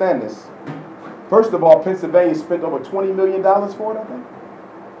understand this. First of all, Pennsylvania spent over $20 million for it, I think.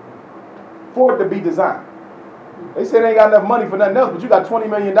 For it to be designed. They said they ain't got enough money for nothing else, but you got $20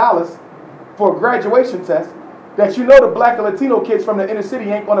 million for a graduation test that you know the black and Latino kids from the inner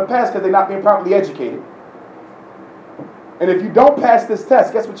city ain't going to pass because they're not being properly educated. And if you don't pass this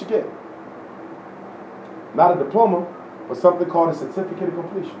test, guess what you get? Not a diploma, but something called a certificate of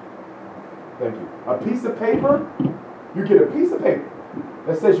completion. Thank you. A piece of paper, you get a piece of paper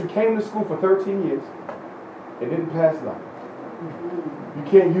that says you came to school for 13 years and didn't pass nothing. You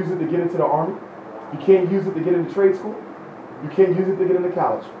can't use it to get into the Army. You can't use it to get into trade school. You can't use it to get into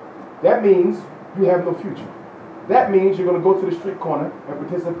college. That means you have no future. That means you're going to go to the street corner and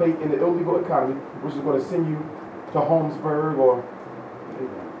participate in the illegal economy, which is going to send you to Holmesburg or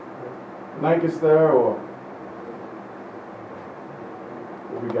Lancaster or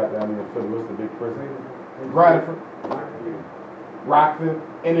what we got down here in Philly. What's the big prison? Gradford. Rockville.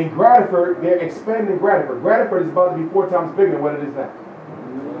 And in Gradford, they're expanding Gradford. Gradford is about to be 4 times bigger than what it is now.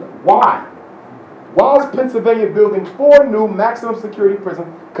 Why? Why is Pennsylvania building 4 new maximum security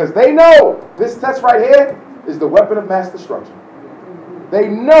prisons? Because they know this test right here is the weapon of mass destruction. They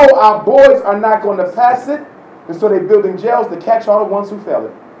know our boys are not going to pass it, and so they're building jails to catch all the ones who fail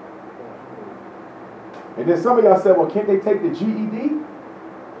it. And then some of y'all said, well, can't they take the GED?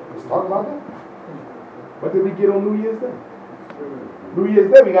 Let's talk about that. What did we get on New Year's Day? New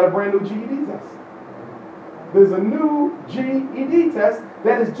Year's Day, we got a brand new GED test. There's a new GED test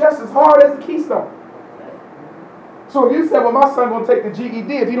that is just as hard as the Keystone. So if you say, well, my son going to take the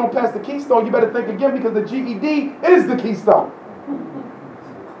GED, if he don't pass the Keystone, you better think again, because the GED is the Keystone.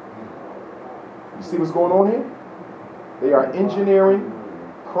 You see what's going on here? They are engineering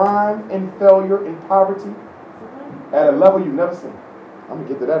crime and failure and poverty at a level you've never seen. I'm going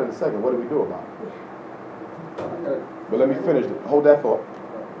to get to that in a second. What do we do about it? But let me finish it. Hold that thought.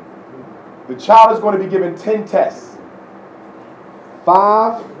 The child is going to be given 10 tests.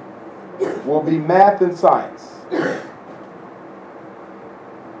 5 will be math and science.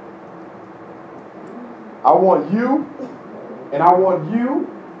 I want you, and I want you,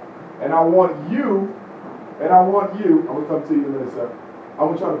 and I want you, and I want you. I'm going to come to you in a minute, sir. I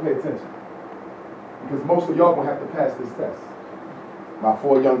want y'all to pay attention, because most of y'all going to have to pass this test. My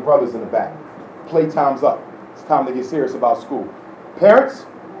 4 young brothers in the back. Playtime's up. It's time to get serious about school. Parents,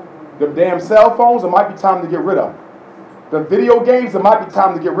 the damn cell phones, it might be time to get rid of. The video games, it might be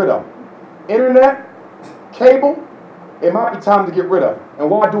time to get rid of. Internet, cable, it might be time to get rid of. And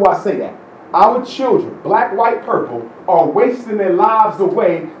why do I say that? Our children, black, white, purple, are wasting their lives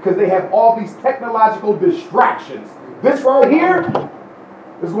away because they have all these technological distractions. This right here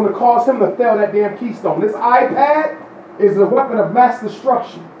is going to cause him to fail that damn Keystone. This iPad is a weapon of mass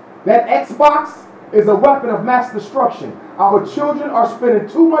destruction. That Xbox is a weapon of mass destruction. Our children are spending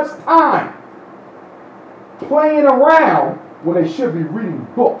too much time playing around when they should be reading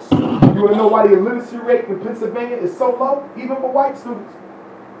books. You want to know why the illiteracy rate in Pennsylvania is so low, even for white students?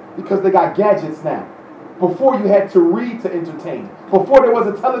 Because they got gadgets now. Before you had to read to entertain. Before there was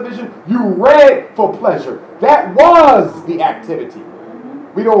a television, you read for pleasure. That was the activity.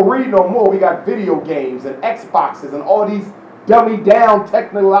 We don't read no more. We got video games and Xboxes and all these dummy down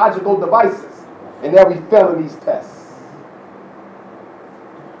technological devices. And now we fail in these tests.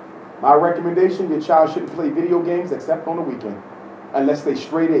 My recommendation, your child shouldn't play video games except on the weekend. Unless they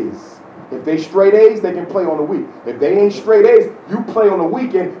straight A's. If they straight A's, they can play on the week. If they ain't straight A's, you play on the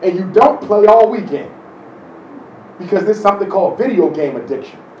weekend and you don't play all weekend. Because there's something called video game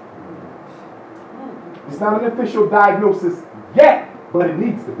addiction. It's not an official diagnosis yet, but it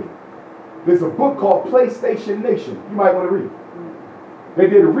needs to be. There's a book called PlayStation Nation. You might want to read it. They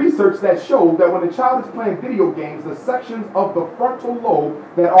did research that showed that when a child is playing video games, the sections of the frontal lobe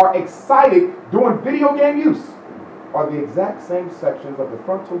that are excited during video game use are the exact same sections of the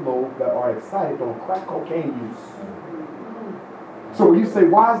frontal lobe that are excited during crack cocaine use. So when you say,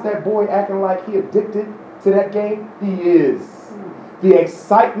 why is that boy acting like he addicted to that game? He is. The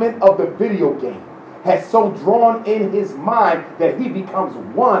excitement of the video game has so drawn in his mind that he becomes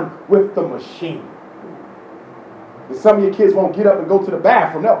one with the machine. And some of your kids won't get up and go to the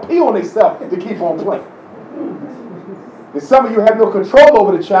bathroom. They'll pee on themselves to keep on playing. And some of you have no control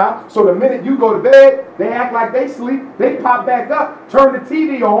over the child, so the minute you go to bed, they act like they sleep, they pop back up, turn the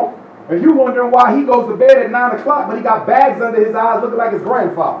TV on, and you wondering why he goes to bed at 9 o'clock, but he got bags under his eyes looking like his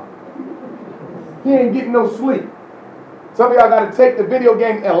grandfather. He ain't getting no sleep. Some of y'all got to take the video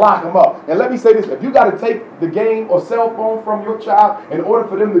game and lock them up. And let me say this, if you got to take the game or cell phone from your child in order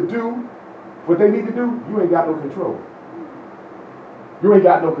for them to do what they need to do, you ain't got no control. You ain't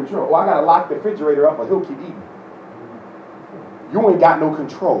got no control. Oh, I got to lock the refrigerator up or he'll keep eating. You ain't got no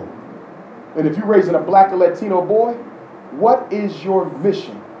control. And if you're raising a black or Latino boy, what is your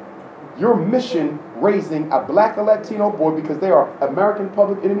mission? Your mission raising a black or Latino boy, because they are American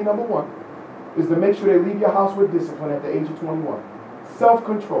public enemy number 1, is to make sure they leave your house with discipline at the age of 21.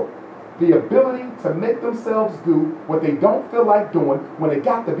 Self-control. The ability to make themselves do what they don't feel like doing when it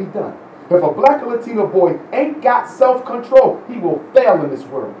got to be done. If a black or Latino boy ain't got self-control, he will fail in this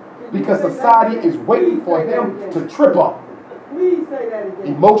world. Because society is waiting for him to trip up. Please say that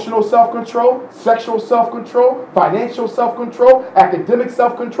again. Emotional self-control, sexual self-control, financial self-control, academic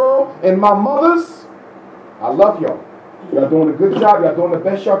self-control. And my mothers, I love y'all. Y'all doing a good job. Y'all doing the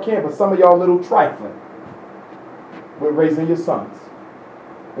best y'all can. But some of y'all a little trifling with raising your sons.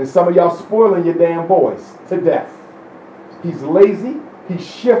 And some of y'all spoiling your damn boys to death. He's lazy. He's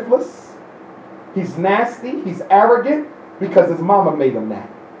shiftless. He's nasty. He's arrogant because his mama made him that.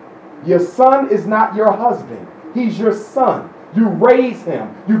 Your son is not your husband. He's your son. You raise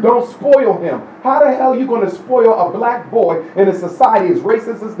him. You don't spoil him. How the hell are you going to spoil a black boy in a society as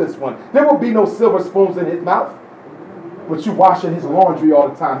racist as this one? There will be no silver spoons in his mouth. But you washing his laundry all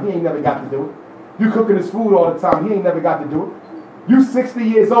the time. He ain't never got to do it. You cooking his food all the time. He ain't never got to do it. You 60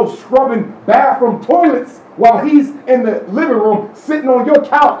 years old scrubbing bathroom toilets while he's in the living room sitting on your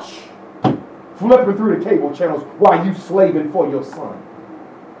couch flipping through the cable channels while you slaving for your son.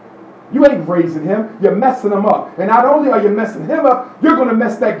 You ain't raising him, you're messing him up. And not only are you messing him up, you're going to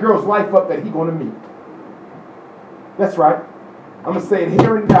mess that girl's life up that he's going to meet. That's right. I'm going to say it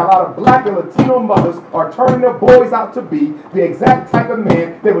here and now. A lot of black and Latino mothers are turning their boys out to be the exact type of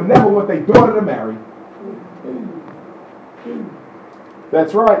man they would never want their daughter to marry.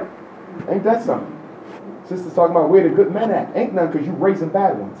 That's right. Ain't that something? Sister's talking about where the good men at. Ain't none, because you raising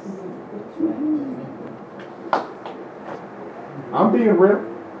bad ones. I'm being real.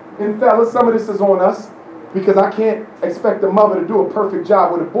 And fellas, some of this is on us, because I can't expect a mother to do a perfect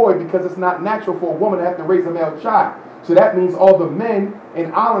job with a boy, because it's not natural for a woman to have to raise a male child. So that means all the men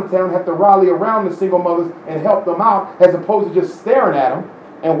in Allentown have to rally around the single mothers and help them out, as opposed to just staring at them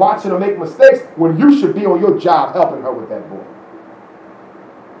and watching them make mistakes, when you should be on your job helping her with that boy.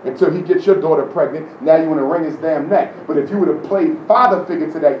 Until he gets your daughter pregnant, now you want to wring his damn neck. But if you would have played father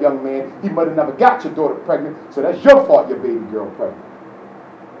figure to that young man, he might have never got your daughter pregnant, so that's your fault your baby girl pregnant.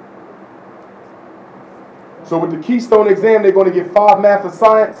 So with the Keystone exam, they're going to get 5 math and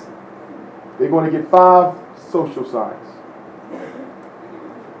science. They're going to get 5 social science.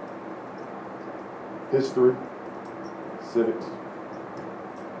 History, civics.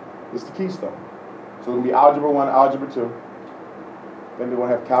 It's the Keystone. So it's going to be Algebra 1, Algebra 2. Then they're going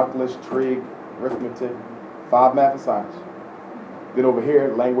to have calculus, trig, arithmetic, 5 math and science. Then over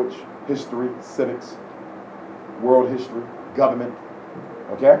here, language, history, civics, world history, government.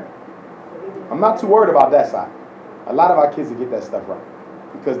 Okay? I'm not too worried about that side. A lot of our kids will get that stuff right,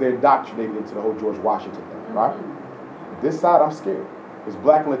 because they're indoctrinated into the whole George Washington thing, right? This side, I'm scared, because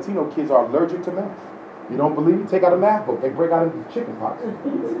black and Latino kids are allergic to math. You don't believe me? Take out a math book. They break out into chicken pox.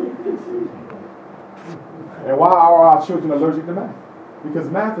 And why are our children allergic to math? Because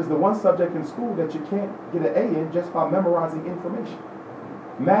math is the one subject in school that you can't get an A in just by memorizing information.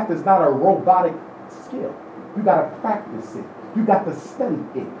 Math is not a robotic skill. You got to practice it. You got to study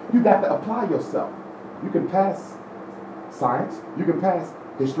it. You got to apply yourself. You can pass science. You can pass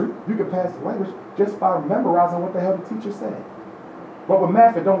history. You can pass language just by memorizing what the hell the teacher said. But with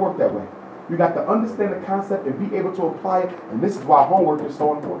math, it don't work that way. You got to understand the concept and be able to apply it. And this is why homework is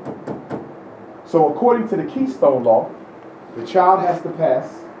so important. So according to the Keystone Law, the child has to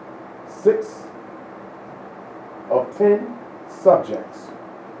pass 6 of 10 subjects.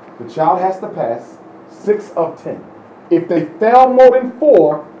 The child has to pass 6 of 10. If they fail more than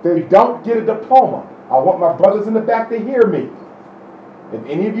 4, they don't get a diploma. I want my brothers in the back to hear me. If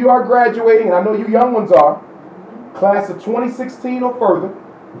any of you are graduating, and I know you young ones are, class of 2016 or further,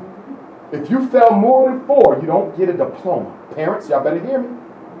 if you fail more than 4, you don't get a diploma. Parents, y'all better hear me.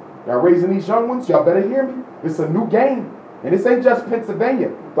 Y'all raising these young ones, y'all better hear me. It's a new game. And this ain't just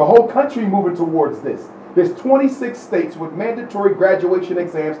Pennsylvania. The whole country moving towards this. There's 26 states with mandatory graduation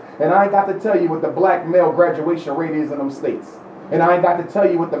exams, and I ain't got to tell you what the black male graduation rate is in them states. And I ain't got to tell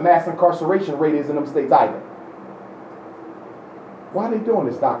you what the mass incarceration rate is in them states either. Why are they doing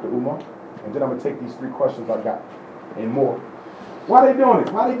this, Dr. Umar? And then I'm going to take these 3 questions I got and more. Why are they doing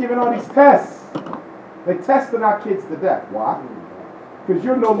this? Why are they giving all these tests? They're testing our kids to death. Why? Because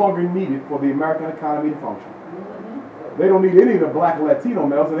you're no longer needed for the American economy to function. They don't need any of the black and Latino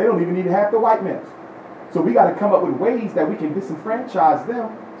males, and they don't even need half the white males. So we got to come up with ways that we can disenfranchise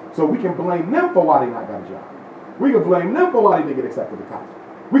them, so we can blame them for why they not got a job. We can blame them for why they didn't get accepted to college.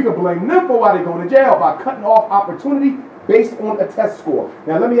 We can blame them for why they going to jail by cutting off opportunity based on a test score.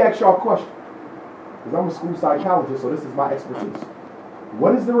 Now let me ask y'all a question, because I'm a school psychologist, so this is my expertise.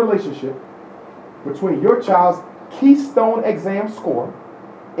 What is the relationship between your child's Keystone exam score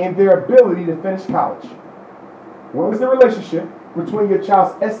and their ability to finish college? What is the relationship between your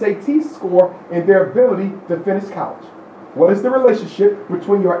child's SAT score and their ability to finish college? What is the relationship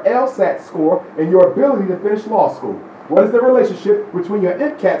between your LSAT score and your ability to finish law school? What is the relationship between your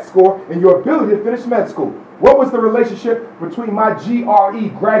MCAT score and your ability to finish med school? What was the relationship between my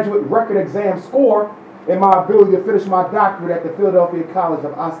GRE, graduate record exam score, and my ability to finish my doctorate at the Philadelphia College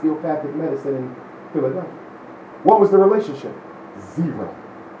of Osteopathic Medicine in Philadelphia? What was the relationship? 0.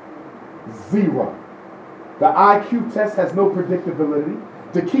 0. The IQ test has no predictive validity.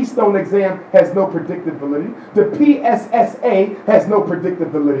 The Keystone exam has no predictive validity. The PSSA has no predictive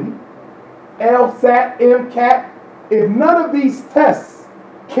validity. LSAT, MCAT, if none of these tests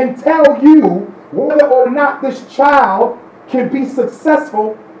can tell you whether or not this child can be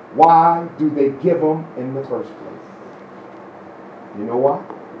successful, why do they give them in the first place? You know why?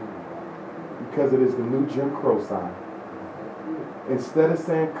 Because it is the new Jim Crow sign. Instead of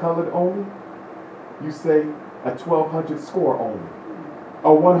saying colored only, you say a 1200 score only,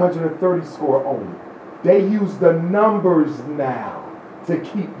 a 130 score only. They use the numbers now. to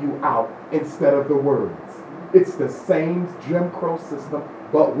keep you out instead of the words. It's the same Jim Crow system,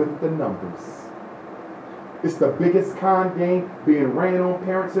 but with the numbers. It's the biggest con game being ran on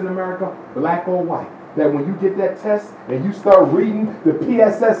parents in America, black or white. That when you get that test and you start reading the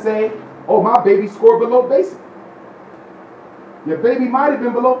PSSA, oh, my baby scored below basic. Your baby might have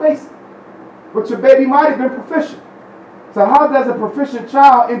been below basic, but your baby might have been proficient. So how does a proficient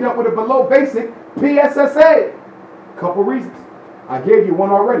child end up with a below basic PSSA? Couple reasons. I gave you one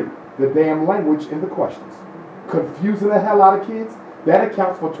already. The damn language in the questions. Confusing the hell out of kids. That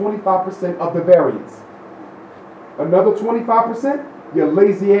accounts for 25% of the variance. Another 25%, your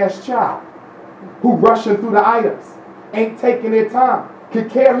lazy ass child who rushing through the items, ain't taking their time, could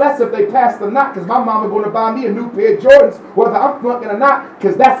care less if they pass or not, because my mama going to buy me a new pair of Jordans whether I'm flunking or not,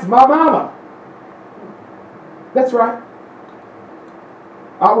 because that's my mama. That's right.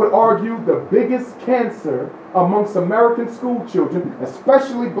 I would argue the biggest cancer amongst American school children,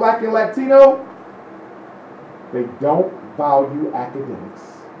 especially black and Latino, they don't value academics.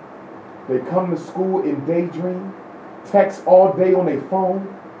 They come to school and daydream, text all day on their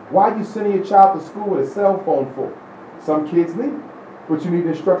phone. Why are you sending your child to school with a cell phone for? Some kids need it, but you need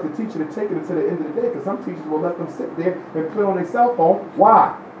to instruct the teacher to take it until the end of the day, because some teachers will let them sit there and play on their cell phone.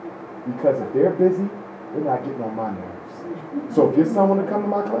 Why? Because if they're busy, they're not getting on my nerves. So if you're someone to come to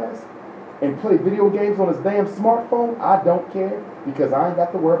my class and play video games on his damn smartphone, I don't care, because I ain't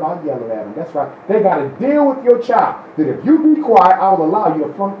got to worry about yelling at him. That's right. They got to deal with your child. That if you be quiet, I will allow you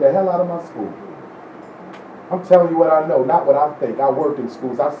to flunk the hell out of my school. I'm telling you what I know, not what I think. I work in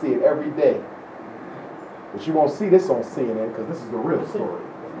schools. I see it every day. But you won't see this on CNN, because this is the real story.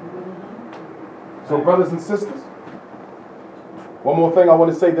 So brothers and sisters, one more thing I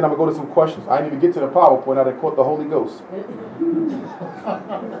want to say, then I'm going to go to some questions. I didn't even get to the PowerPoint. I done caught the Holy Ghost.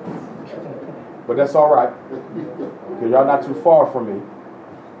 But that's all right, because y'all not too far from me.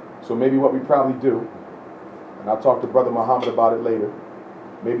 So maybe what we probably do, and I'll talk to Brother Muhammad about it later,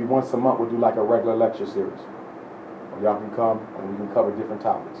 maybe once a month we'll do like a regular lecture series. Y'all can come and we can cover different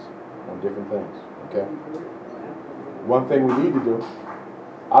topics on different things, okay? One thing we need to do,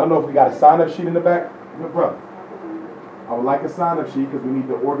 I don't know if we got a sign-up sheet in the back. Good brother. I would like a sign-up sheet because we need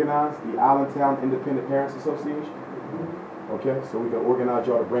to organize the Allentown Independent Parents Association. Okay, so we can organize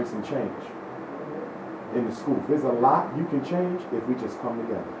y'all to bring some change in the schools. There's a lot you can change if we just come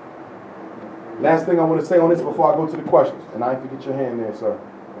together. Last thing I want to say on this before I go to the questions, and I forget your hand there, sir.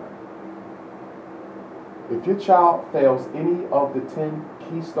 If your child fails any of the 10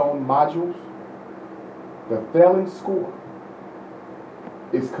 Keystone modules, the failing score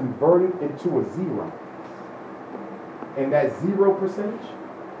is converted into a 0. And that 0%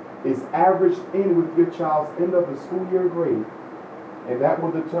 is averaged in with your child's end of the school year grade, and that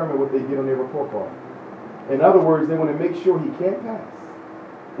will determine what they get on their report card. In other words, they want to make sure he can't pass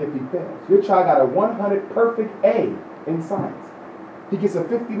if he fails. Your child got a 100 perfect A in science. He gets a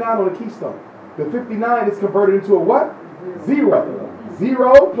 59 on the Keystone. The 59 is converted into a what? 0.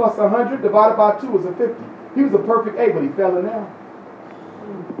 0 plus 100 divided by 2 is a 50. He was a perfect A, but he fell in now.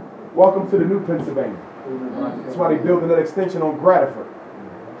 Welcome to the new Pennsylvania. That's why they built another extension on Gradiford.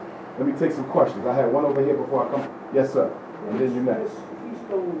 Let me take some questions. I had one over here before I come. Yes, sir. And then you next.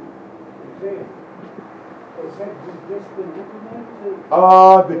 Keystone exam. Is that just been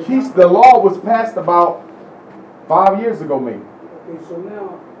implemented? The law was passed about 5 years ago, maybe. Okay, so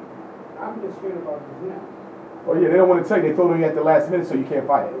now I'm just hearing about this now. Oh yeah, they don't want to tell you. They told you at the last minute, so you can't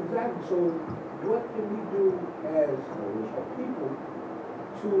fight it. Exactly. So what can we do as a people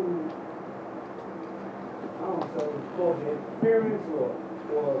to, I don't know, call it interference or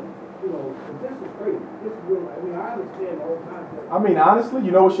you know, 'cause this is crazy. This is real. I mean, I understand the whole concept. I mean, honestly,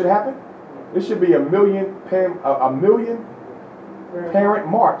 you know what should happen? There should be a million parent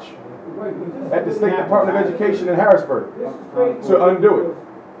march at the State Department of Education in Harrisburg to undo it.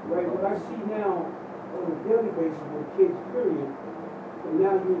 Right, what I see now on a daily basis with kids, period, and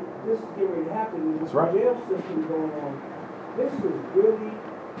now this is getting ready to happen. There's a jail system going on. This is really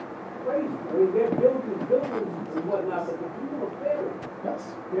crazy. I mean, they're building buildings and whatnot, but the people are failing.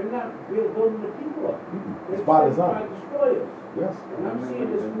 Yes. They're not building the people up. It's by design. Trying to destroy us. Yes. And I'm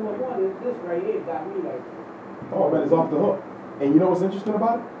seeing this more and more. This right here got me like, Oh man, it's off the hook. And you know what's interesting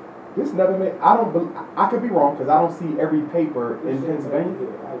about it? This never made. I could be wrong because I don't see every paper in Pennsylvania.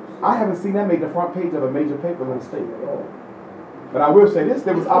 I haven't seen that make the front page of a major paper in the state. But I will say this: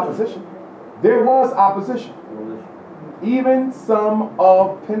 there was opposition. There was opposition. Even some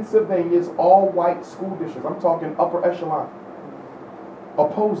of Pennsylvania's all-white school districts, I'm talking upper echelon,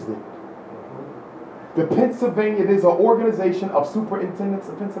 opposed it. The Pennsylvania, there's an organization of superintendents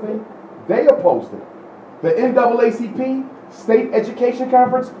of Pennsylvania, they opposed it. The NAACP State Education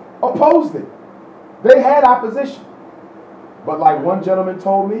Conference opposed it. They had opposition. But like one gentleman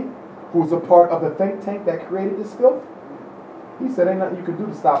told me, who's a part of the think tank that created this filth, he said, ain't nothing you can do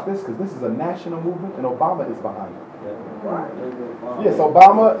to stop this because this is a national movement and Obama is behind it. Yes,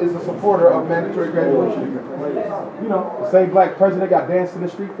 Obama is a supporter of mandatory graduation. You know, the same black president got danced in the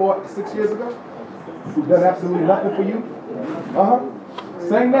street for 6 years ago, who done absolutely nothing for you.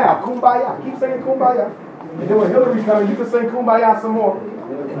 Sing now, Kumbaya. Keep singing Kumbaya. And then when Hillary comes, you can sing Kumbaya some more.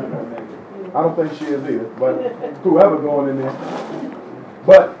 I don't think she is either, but whoever going in there.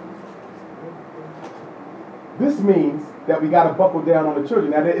 But this means that we got to buckle down on the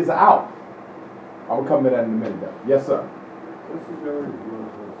children. Now there is an out. I will come to that in a minute. Though. Yes, sir. This is very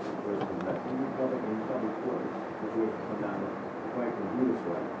beautiful situation. That when you come in and come before situation come down to point and do this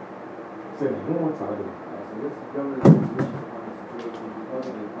way. Say it one more time. So this is very situation on the situation. You come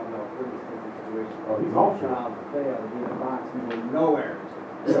in and come out for this situation. Oh, he's off. Child fail to be in a box and go nowhere.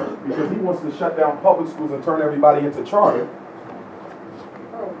 Because he wants to shut down public schools and turn everybody into charter.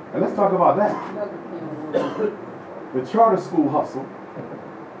 And let's talk about that. The charter school hustle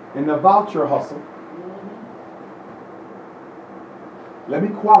and the voucher hustle. Let me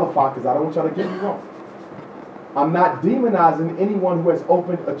qualify because I don't want y'all to get me wrong. I'm not demonizing anyone who has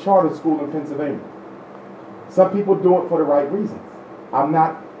opened a charter school in Pennsylvania. Some people do it for the right reasons. I'm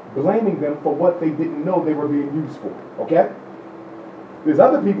not blaming them for what they didn't know they were being used for. Okay? There's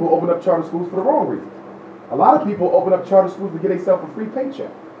other people who open up charter schools for the wrong reasons. A lot of people open up charter schools to get themselves a free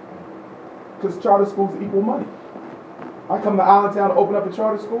paycheck. Because charter schools equal money. I come to Allentown to open up a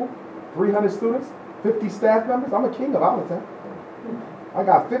charter school, 300 students, 50 staff members. I'm a king of Allentown. I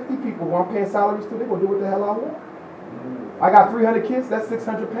got 50 people who I'm paying salaries to. They're going to do what the hell I want. I got 300 kids. That's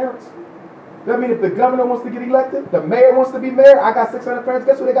 600 parents. That means if the governor wants to get elected, the mayor wants to be mayor, I got 600 parents.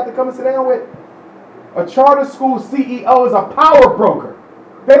 Guess who they got to come and sit down with? A charter school CEO is a power broker.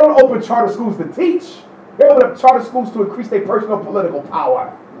 They don't open charter schools to teach. They open up charter schools to increase their personal political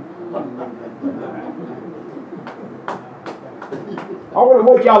power. I want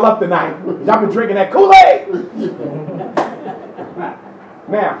to wake y'all up tonight. Y'all been drinking that Kool-Aid.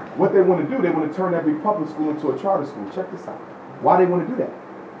 Now, what they want to do, they want to turn every public school into a charter school. Check this out. Why they want to do that?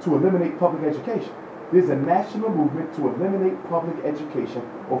 To eliminate public education. There's a national movement to eliminate public education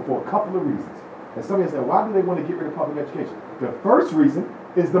for a couple of reasons. And somebody said, why do they want to get rid of public education? The first reason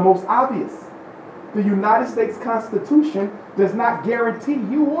is the most obvious. The United States Constitution does not guarantee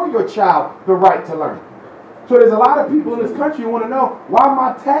you or your child the right to learn. So there's a lot of people in this country who want to know why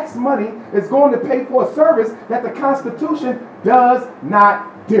my tax money is going to pay for a service that the Constitution does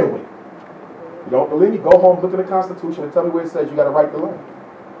not deal with. You don't believe me? Go home, look at the Constitution, and tell me where it says you got a right to learn.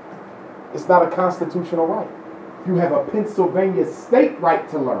 It's not a constitutional right. You have a Pennsylvania state right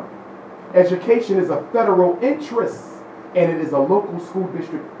to learn. Education is a federal interest, and it is a local school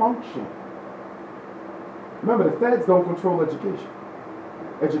district function. Remember, the feds don't control education.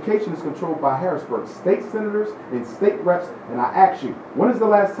 Education is controlled by Harrisburg state senators and state reps. And I ask you, when is the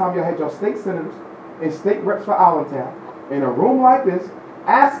last time you had your state senators and state reps for Allentown in a room like this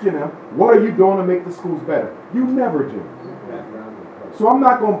asking them, what are you doing to make the schools better? You never do. So I'm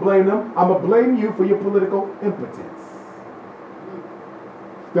not going to blame them. I'm going to blame you for your political impotence.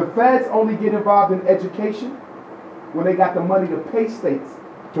 The feds only get involved in education when they got the money to pay states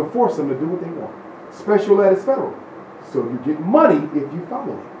to force them to do what they want. Special ed is federal. So you get money if you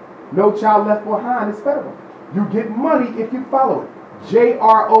follow it. No Child Left Behind is federal. You get money if you follow it.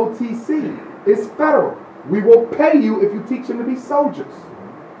 JROTC is federal. We will pay you if you teach them to be soldiers.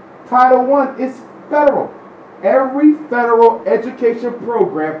 Title I is federal. Every federal education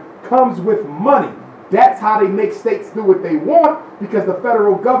program comes with money. That's how they make states do what they want, because the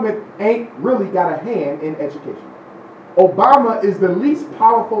federal government ain't really got a hand in education. Obama is the least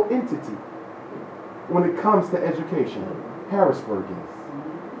powerful entity when it comes to education. Harrisburg is.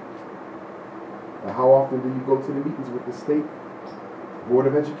 Now, how often do you go to the meetings with the state board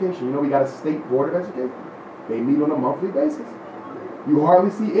of education? You know we got a state board of education. They meet on a monthly basis. You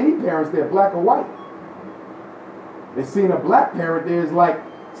hardly see any parents there, black or white. And seeing a black parent there is like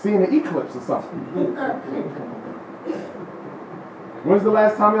seeing an eclipse or something. When's the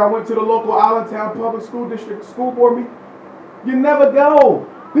last time y'all went to the local Allentown Public School District school board meeting? You never go.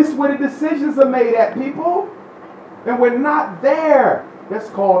 This is where the decisions are made at, people. And we're not there. That's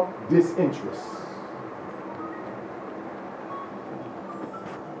called disinterest.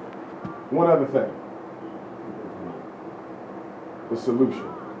 One other thing. The solution.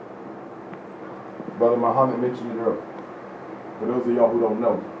 Brother Muhammad mentioned it earlier. For those of y'all who don't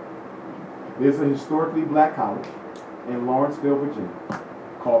know, there's a historically black college in Lawrenceville, Virginia,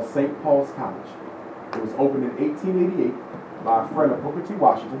 called St. Paul's College. It was opened in 1888 by a friend of Booker T.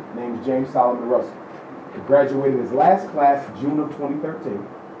 Washington named James Solomon Russell. He graduated his last class June of 2013,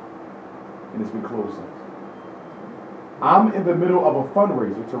 and it's been closed since. I'm in the middle of a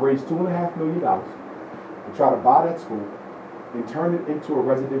fundraiser to raise $2.5 million to try to buy that school and turn it into a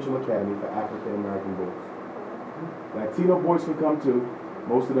residential academy for African American boys. Latino boys can come too.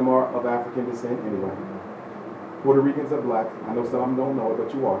 Most of them are of African descent anyway. Puerto Ricans are black. I know some of them don't know it,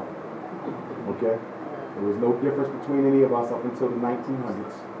 but you are. Okay? There was no difference between any of us up until the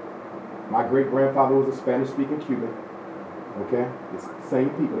 1900s. My great-grandfather was a Spanish-speaking Cuban. Okay? It's the same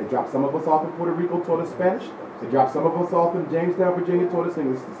people. They dropped some of us off in Puerto Rico, taught us Spanish. They dropped some of us off in Jamestown, Virginia, taught us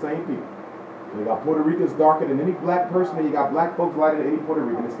English. It's the same people. You got Puerto Ricans darker than any black person, and you got black folks lighter than any Puerto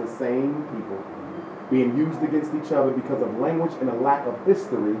Rican. It's the same people being used against each other because of language and a lack of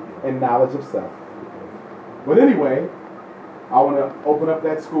history and knowledge of self. But anyway, I want to open up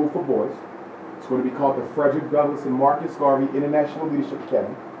that school for boys. It's going to be called the Frederick Douglass and Marcus Garvey International Leadership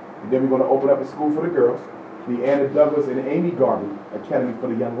Academy. And then we're going to open up a school for the girls, the Anna Douglas and Amy Garvey Academy for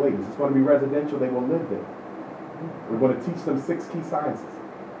the young ladies. It's going to be residential. They will live there. We're going to teach them 6 key sciences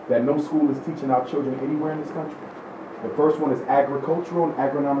that no school is teaching our children anywhere in this country. The first one is agricultural and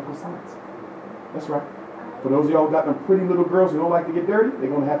agronomical science. That's right. For those of y'all who got them pretty little girls who don't like to get dirty, they're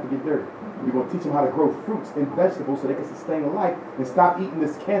going to have to get dirty. We're going to teach them how to grow fruits and vegetables so they can sustain a life and stop eating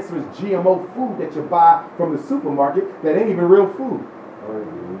this cancerous GMO food that you buy from the supermarket that ain't even real food.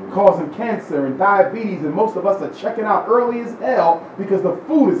 Causing cancer and diabetes, and most of us are checking out early as hell because the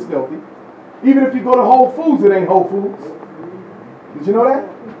food is filthy. Even if you go to Whole Foods, it ain't Whole Foods. Did you know that?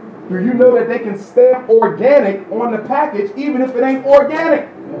 Do you know that they can stamp organic on the package even if it ain't organic?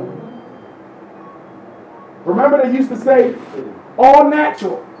 Remember they used to say all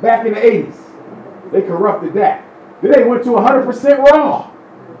natural back in the 80s. They corrupted that. Then they went to 100% raw.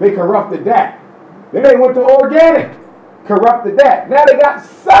 They corrupted that. Then they went to organic. Corrupted that. Now they got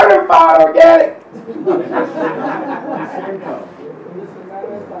certified organic.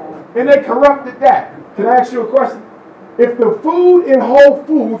 And they corrupted that. Can I ask you a question? If the food in Whole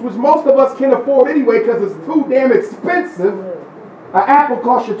Foods, which most of us can't afford anyway because it's too damn expensive, an apple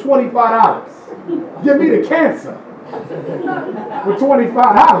costs you $25. Give me the cancer for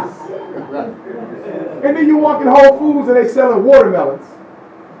 $25. And then you walk in Whole Foods and they selling watermelons.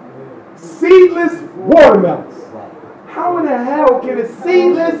 Seedless watermelons. How in the hell can a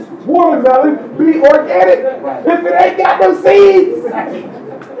seedless watermelon be organic if it ain't got no seeds?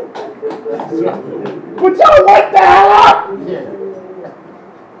 Would y'all wake the hell up?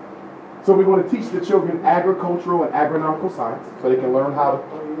 So we're going to teach the children agricultural and agronomical science so they can learn how to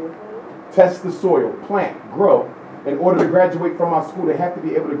test the soil, plant, grow. In order to graduate from our school, they have to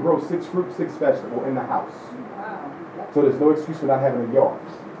be able to grow 6 fruits, 6 vegetables in the house. So there's no excuse for not having a yard.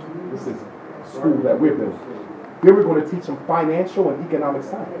 This is school that we're building. Then we're going to teach them financial and economic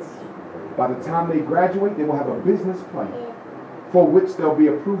science. By the time they graduate, they will have a business plan for which they'll be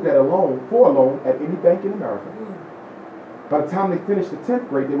approved for a loan at any bank in America. By the time they finish the 10th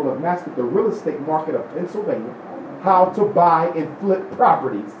grade, they will have mastered the real estate market of Pennsylvania, how to buy and flip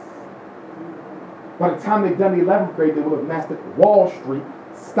properties. By the time they've done the 11th grade, they will have mastered Wall Street,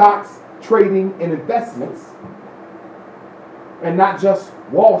 stocks, trading, and investments. And not just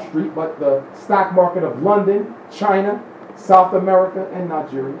Wall Street, but the stock market of London, China, South America, and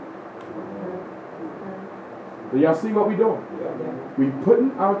Nigeria. Do y'all see what we're doing? We're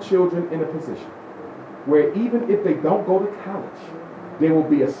putting our children in a position where even if they don't go to college, they will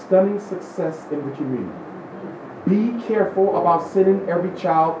be a stunning success in the community. Be careful about sending every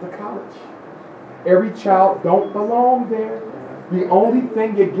child to college. Every child don't belong there. The only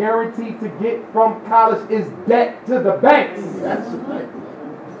thing you're guaranteed to get from college is debt to the banks.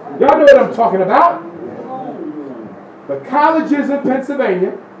 Y'all know what I'm talking about. The colleges in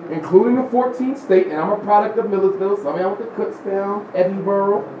Pennsylvania, including the 14th state, and I'm a product of Millersville, some of y'all with the Kutztown,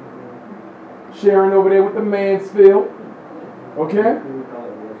 Edinburgh, Sharon over there with the Mansfield. Okay?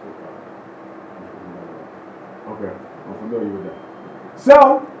 Okay, I'm familiar with that.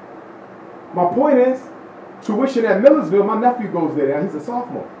 So, my point is, tuition at Millersville, my nephew goes there now, he's a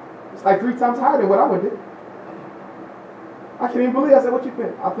sophomore. It's like 3 times higher than what I went to. I can't even believe it. I said, what you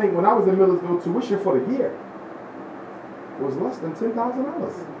think? I think when I was in Millersville, tuition for the year was less than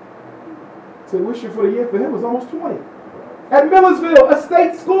 $10,000. Tuition for the year for him was almost 20. At Millersville, a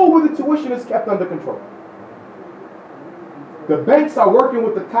state school where the tuition is kept under control. The banks are working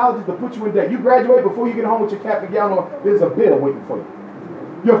with the colleges to put you in debt. You graduate before you get home with your cap and gown on, there's a bill waiting for you.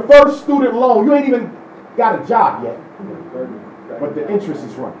 Your first student loan, you ain't even got a job yet, but the interest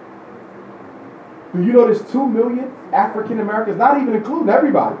is running. Do you know there's 2 million African Americans, not even including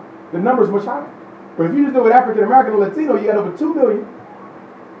everybody, the number is much higher, But if you just do it African American or Latino, you got over 2 million.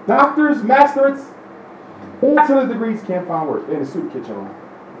 Doctors, masterates, bachelor's degrees can't find work. They're in the soup kitchen line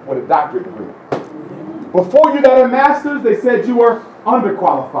with a doctorate degree. Before you got a master's, they said you were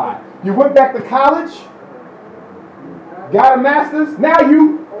underqualified. You went back to college, got a master's, now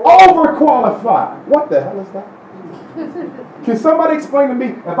you overqualified. What the hell is that? Can somebody explain to me,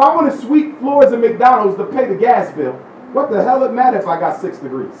 if I want to sweep floors at McDonald's to pay the gas bill, what the hell it matter if I got 6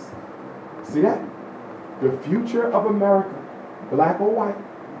 degrees? See that? The future of America, black or white,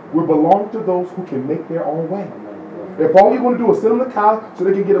 will belong to those who can make their own way. If all you want to do is sit on the college so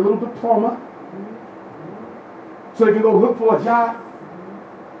they can get a little diploma, so they can go look for a job,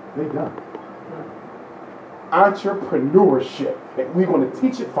 they're done. Entrepreneurship. If we're going to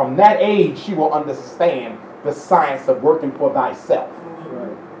teach it from that age, she will understand the science of working for thyself.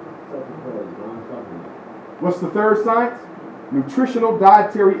 What's the third science? Nutritional,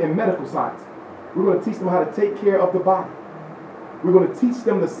 dietary, and medical science. We're going to teach them how to take care of the body. We're going to teach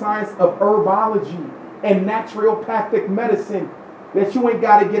them the science of herbology and naturopathic medicine. That you ain't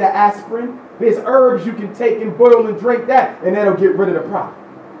got to get an aspirin. There's herbs you can take and boil and drink that, and that'll get rid of the problem.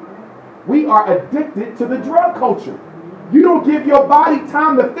 We are addicted to the drug culture. You don't give your body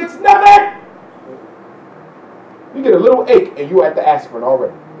time to fix nothing. You get a little ache and you're at the aspirin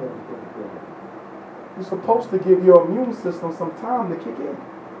already. You're supposed to give your immune system some time to kick in.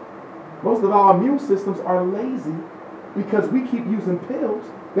 Most of our immune systems are lazy because we keep using pills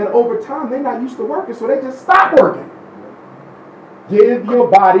that over time they're not used to working, so they just stop working. Give your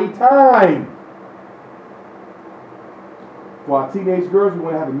body time. For our teenage girls, we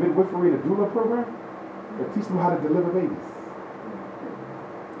want to have a midwifery and a doula program that teach them how to deliver babies.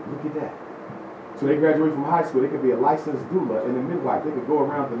 Look at that. So they graduate from high school, they could be a licensed doula and a midwife. They could go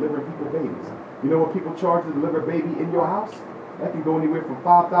around delivering people babies. You know what people charge to deliver a baby in your house? That can go anywhere from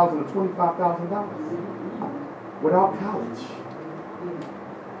 $5,000 to $25,000 without college.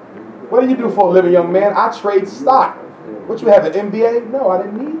 What do you do for a living, young man? I trade stock. What, you have an MBA? No, I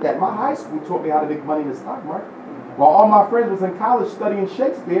didn't need that. My high school taught me how to make money in the stock market. While all my friends was in college studying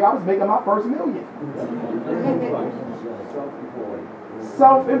Shakespeare, I was making my first million.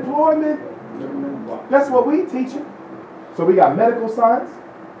 Self-employment. That's what we teach it. So we got medical science,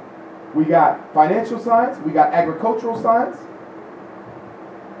 we got financial science, we got agricultural science.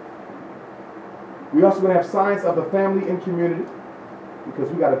 We also going to have science of the family and community, because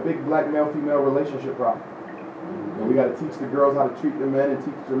we got a big black male-female relationship problem. And we got to teach the girls how to treat the men and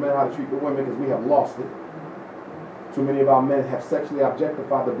teach the men how to treat the women, because we have lost it. Too many of our men have sexually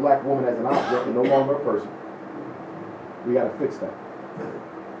objectified the black woman as an object and no longer a person. We got to fix that.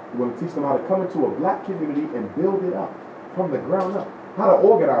 We're going to teach them how to come into a black community and build it up from the ground up. How to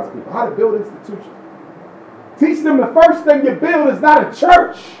organize people, how to build institutions. Teach them the first thing you build is not a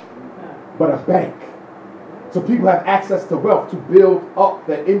church, but a bank. So people have access to wealth to build up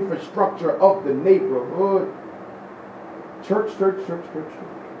the infrastructure of the neighborhood. Church, church, church, church, church.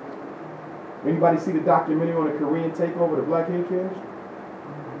 Anybody see the documentary on the Korean takeover, the black hair industry?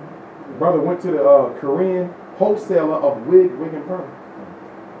 The brother went to the Korean wholesaler of wig and perm.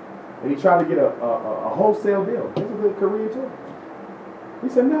 And he tried to get a wholesale deal. This is the Korean too. He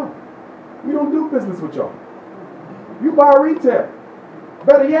said, no, we don't do business with y'all. You buy retail.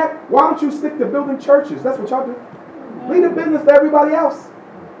 Better yet, why don't you stick to building churches? That's what y'all do. Leave the business to everybody else.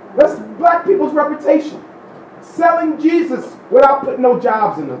 That's black people's reputation. Selling Jesus without putting no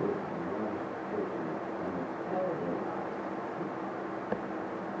jobs in them.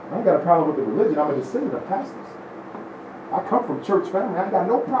 I ain't got a problem with the religion. I'm a descendant of pastors. I come from church family. I got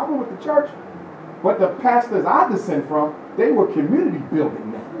no problem with the church. But the pastors I descend from, they were community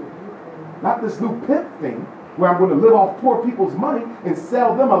building men. Not this new pimp thing where I'm going to live off poor people's money and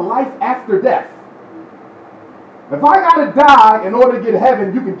sell them a life after death. If I got to die in order to get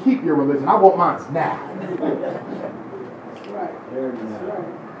heaven, you can keep your religion. I want mine now. That's right. That's right.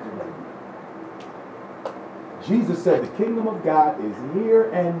 Jesus said the kingdom of God is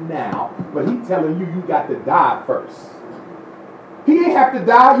here and now, but he's telling you, you got to die first. He ain't have to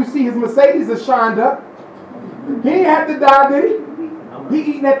die. You see his Mercedes is shined up. He ain't have to die, did he? He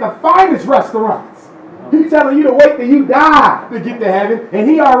eating at the finest restaurants. He's telling you to wait till you die to get to heaven, and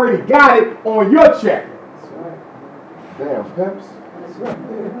he already got it on your check. That's right. Damn, pimps. That's right.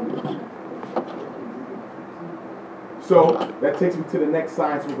 So that takes me to the next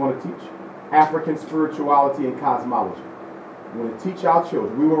science we're going to teach. African spirituality and cosmology. We're going to teach our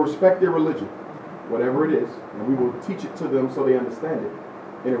children. We will respect their religion, whatever it is, and we will teach it to them so they understand it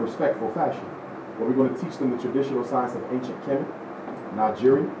in a respectful fashion. But we're going to teach them the traditional science of ancient Kemet,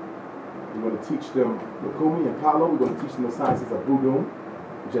 Nigeria. We're going to teach them Lukumi and Palo. We're going to teach them the sciences of voodoo.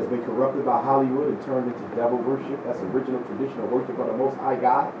 which has been corrupted by Hollywood and turned into devil worship. That's original traditional worship of the Most High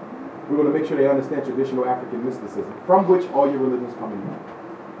God. We're going to make sure they understand traditional African mysticism, from which all your religions come in.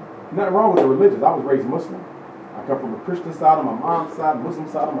 Nothing wrong with the religions. I was raised Muslim. I come from a Christian side on my mom's side, Muslim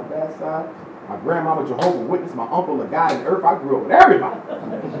side on my dad's side. My grandmama Jehovah's Witness, my uncle a God in earth. I grew up with everybody.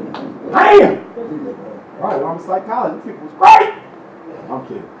 Damn! Right, well, I'm a psychologist. People was great. I'm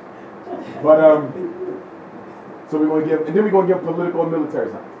kidding. But so we're going to give, and then we're going to give political and military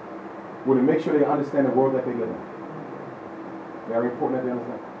science. We're going to make sure they understand the world that they live in. Very important that they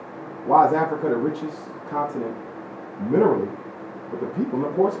understand. Why is Africa the richest continent minerally, but the people in the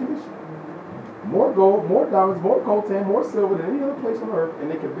poorest condition? More gold, more diamonds, more coltan, more silver than any other place on earth, and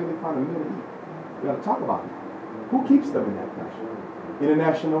they can barely find a meal to eat. We got to talk about that. Who keeps them in that country?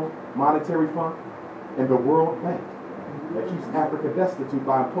 International Monetary Fund and the World Bank. That keeps Africa destitute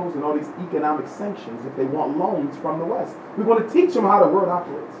by imposing all these economic sanctions if they want loans from the West. We're going to teach them how the world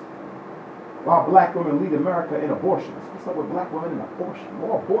operates. While black women lead America in abortions. What's up with black women in abortion?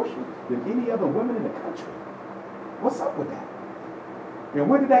 More abortion than any other women in the country. What's up with that? And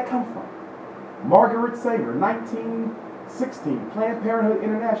where did that come from? Margaret Sanger, 1916, Planned Parenthood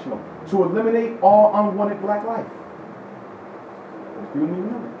International, to eliminate all unwanted black life. You didn't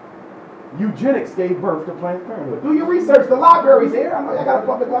even know that. Eugenics gave birth to Planned Parenthood. Do your research. The library's here. I know y'all got a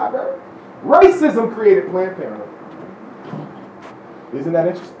public library. Racism created Planned Parenthood. Isn't that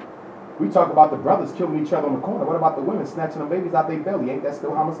interesting? We talk about the brothers killing each other on the corner. What about the women snatching the babies out their belly? Ain't that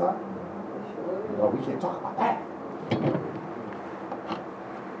still homicide? No, we can't talk about that.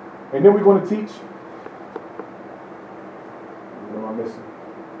 And then we're going to teach. What am I missing?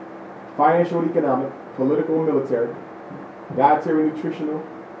 Financial and economic, political and military, dietary, nutritional,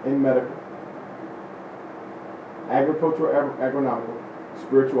 and medical, agricultural, agronomical,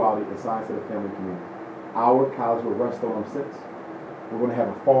 spirituality, and science of the family community. Our college will rest on them 6. We're going to have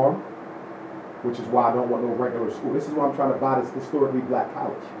a farm, which is why I don't want no regular school. This is why I'm trying to buy this historically black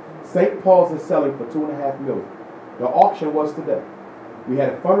college. St. Paul's is selling for $2.5 million. The auction was today. We had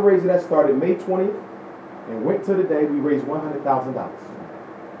a fundraiser that started May 20th and went to the day we raised $100,000.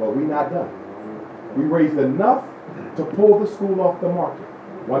 But we're not done. We raised enough to pull the school off the market,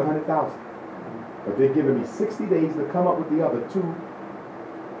 $100,000. But they're giving me 60 days to come up with the other $2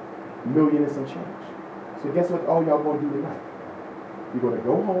 million and some change. So guess what all y'all going to do tonight? You're going to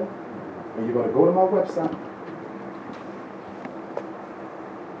go home and you're going to go to my website.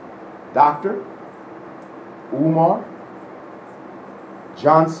 Dr. Umar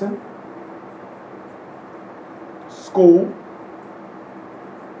Johnson School.com.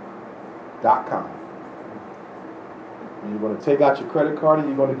 You're going to take out your credit card and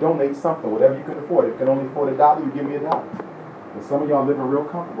you're going to donate something, whatever you can afford. If you can only afford $1, you give me $1. And some of y'all living real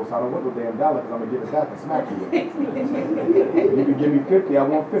comfortable, so I don't want no damn dollar because I'm going to give it back and smack you with it. You can give me 50, I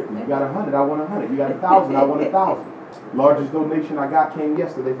want 50. You got 100, I want 100. You got 1,000, I want 1,000. Largest donation I got came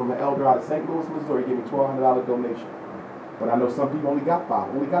yesterday from an elder out of St. Louis, Missouri. He gave me a $1,200 donation. But I know some people only got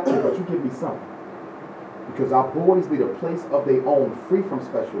 5, only got 2, but you give me something. Because our boys need a place of their own, free from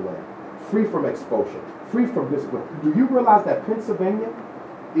special ed, free from exposure, free from discipline. Do you realize that Pennsylvania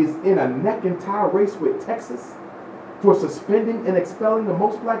is in a neck and tie race with Texas for suspending and expelling the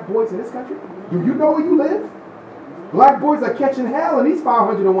most black boys in this country? Do you know where you live? Black boys are catching hell in these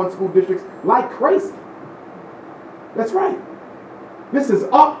 501 school districts like crazy. That's right. This is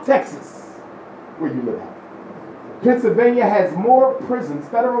up Texas, where you live at. Pennsylvania has more prisons,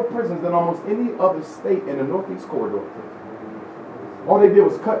 federal prisons, than almost any other state in the Northeast corridor. All they did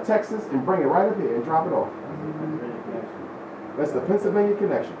was cut Texas and bring it right up here and drop it off. That's the Pennsylvania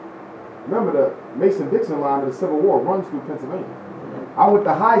connection. Remember, the Mason-Dixon line of the Civil War runs through Pennsylvania. I went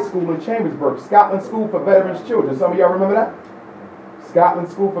to high school in Chambersburg, Scotland School for Veterans Children. Some of y'all remember that? Scotland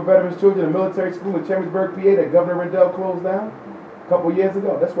School for Veterans Children, a military school in Chambersburg, PA, that Governor Rendell closed down a couple years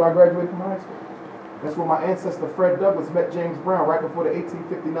ago. That's where I graduated from high school. That's where my ancestor Fred Douglass met James Brown right before the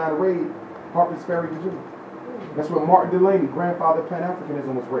 1859 raid, Harper's Ferry, Virginia. That's where Martin Delaney, grandfather of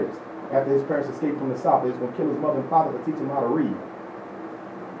Pan-Africanism, was raised. After his parents escaped from the South, they was going to kill his mother and father to teach him how to read.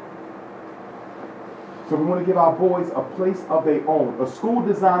 So we want to give our boys a place of their own, a school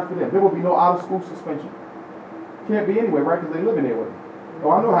designed for them. There will be no out-of-school suspension. Can't be anyway, right? Because they living there with them.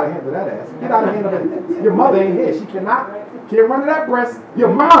 Oh, I know how to handle that ass. Get out of hand of it. Your mother ain't here. She can't run to that breast.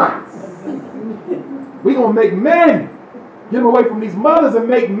 You're mine. We gonna make men. Get them away from these mothers and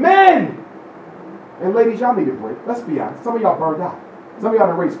make men. And ladies, y'all need a break. Let's be honest. Some of y'all burned out. Some of y'all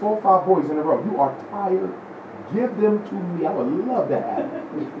done raised 4 or 5 boys in a row. You are tired. Give them to me. I would love to have it.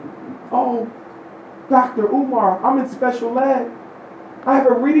 Oh, Dr. Umar, I'm in special ed. I have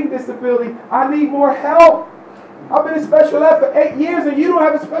a reading disability. I need more help. I've been in special ed for 8 years and you don't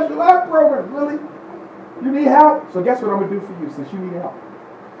have a special ed program, really? You need help? So guess what I'm going to do for you since you need help?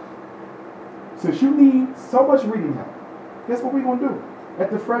 Since you need so much reading help, guess what we're going to do? At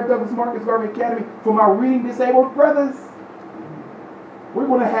the Fred Douglass Marcus Garvey Academy for my reading disabled brothers, we're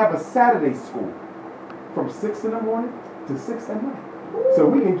going to have a Saturday school from 6 in the morning to 6 at night. So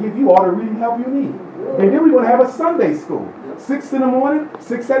we can give you all the reading help you need. And then we're going to have a Sunday school. 6 in the morning,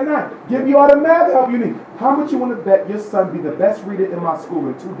 6 at night. Give you all the math help you need. How much you want to bet your son be the best reader in my school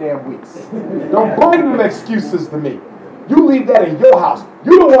in 2 damn weeks? Don't bring them excuses to me. You leave that in your house.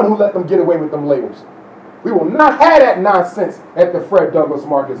 You're the one who let them get away with them labels. We will not have that nonsense at the Fred Douglass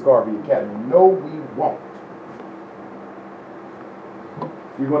Marcus Garvey Academy. No, we won't.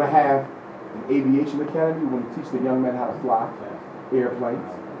 We're going to have an aviation academy. We're going to teach the young men how to fly airplanes.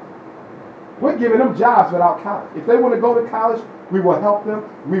 We're giving them jobs without college. If they want to go to college, we will help them.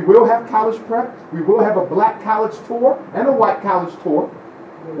 We will have college prep. We will have a black college tour and a white college tour.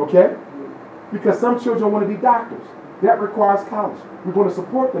 Okay? Because some children want to be doctors. That requires college. We're going to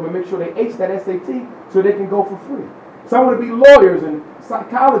support them and make sure they ace that SAT so they can go for free. Some want to be lawyers and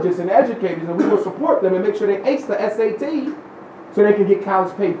psychologists and educators, and we will support them and make sure they ace the SAT so they can get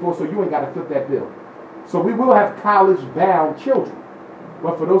college paid for, so you ain't got to flip that bill. So we will have college-bound children.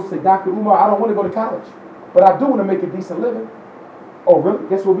 But for those who say, Dr. Umar, I don't want to go to college, but I do want to make a decent living. Oh, really?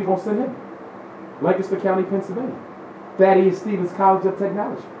 Guess where we're going to send him? Lancaster County, Pennsylvania. Thaddeus Stevens College of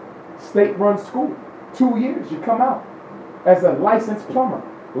Technology. State-run school. 2 years, you come out as a licensed plumber,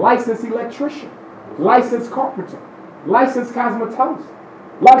 licensed electrician, licensed carpenter, licensed cosmetologist,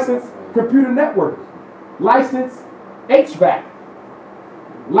 licensed computer networker, licensed HVAC,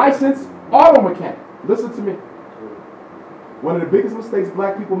 licensed auto mechanic. Listen to me. One of the biggest mistakes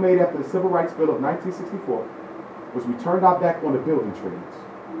black people made after the Civil Rights Bill of 1964 was we turned our back on the building trades.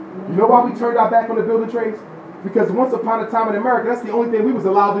 You know why we turned our back on the building trades? Because once upon a time in America, that's the only thing we was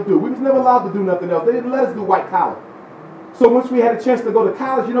allowed to do. We was never allowed to do nothing else. They didn't let us do white collar. So once we had a chance to go to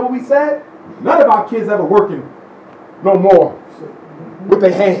college, you know what we said? None of our kids ever working no more with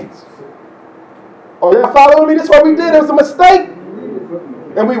their hands. Oh, y'all following me? That's what we did. It was a mistake.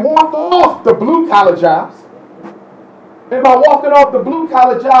 And we walked off the blue collar jobs. And by walking off the blue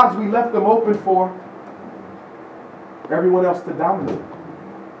collar jobs, we left them open for everyone else to dominate.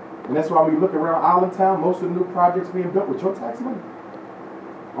 And that's why we look around Allentown, most of the new projects being built with your tax money.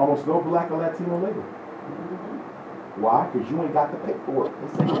 Almost no black or Latino labor. Why? Because you ain't got the paperwork.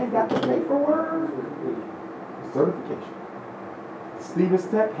 They say you ain't got the paperwork. Certification. Stevens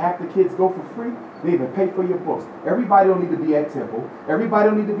Tech, half the kids go for free. They even pay for your books. Everybody don't need to be at Temple. Everybody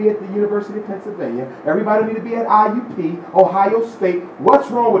don't need to be at the University of Pennsylvania. Everybody don't need to be at IUP, Ohio State. What's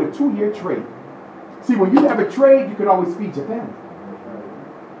wrong with a 2-year trade? See, when you have a trade, you can always feed your family.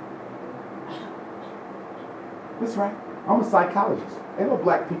 That's right. I'm a psychologist. Ain't no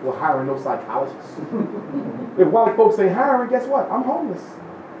black people hiring no psychologists. If white folks ain't hiring, guess what? I'm homeless.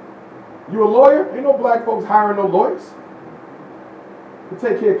 You a lawyer? Ain't no black folks hiring no lawyers. We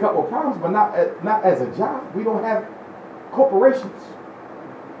take care of a couple of problems, but not as a job. We don't have corporations.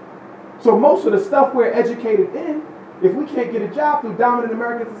 So most of the stuff we're educated in, if we can't get a job through dominant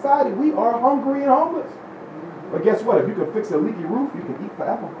American society, we are hungry and homeless. But guess what? If you can fix a leaky roof, you can eat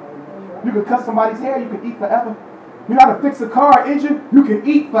forever. You can cut somebody's hair, you can eat forever. You know how to fix a car engine, you can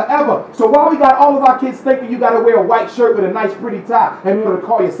eat forever. So why we got all of our kids thinking you got to wear a white shirt with a nice pretty tie and be able to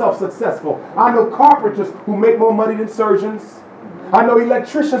call yourself successful? I know carpenters who make more money than surgeons. I know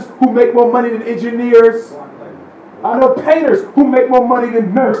electricians who make more money than engineers. I know painters who make more money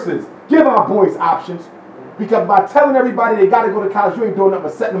than nurses. Give our boys options. Because by telling everybody they got to go to college, you ain't doing nothing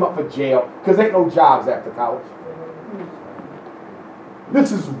but setting them up for jail. Because ain't no jobs after college.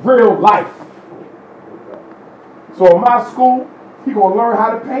 This is real life. So in my school, he going to learn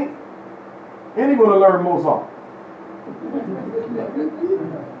how to paint, and he going to learn Mozart.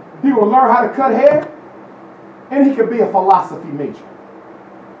 He going to learn how to cut hair, and he can be a philosophy major.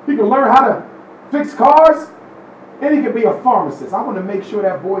 He can learn how to fix cars, and he can be a pharmacist. I want to make sure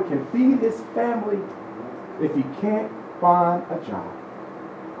that boy can feed his family if he can't find a job.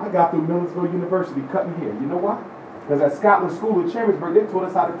 I got through Millersville University cutting hair. You know why? Because at Scotland School in Chambersburg, they taught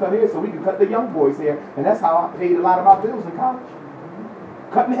us how to cut hair so we could cut the young boys' hair. And that's how I paid a lot of my bills in college.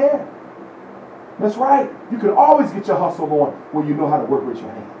 Cutting hair. That's right. You can always get your hustle on when you know how to work with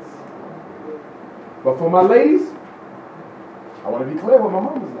your hands. But for my ladies, I want to be clear with my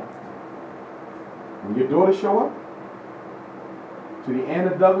mamas now. When your daughters show up to the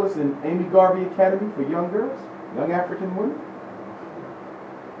Anna Douglas and Amy Garvey Academy for young girls, young African women,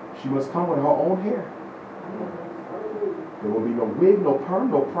 she must come with her own hair. There will be no wig, no perm,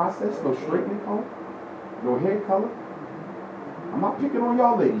 no process, no straightening comb. no hair color. I'm not picking on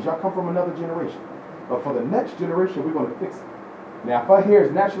y'all ladies. Y'all come from another generation. But for the next generation, we're going to fix it. Now, if her hair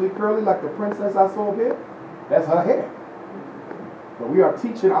is naturally curly like the princess I saw here, that's her hair. But we are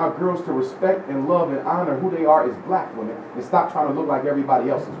teaching our girls to respect and love and honor who they are as black women and stop trying to look like everybody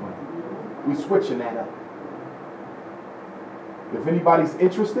else's women. We switching that up. If anybody's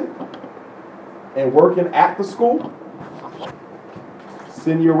interested in working at the school,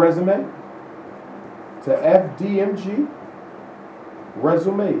 send your resume to FDMG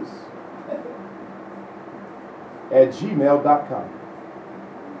resumes at gmail.com.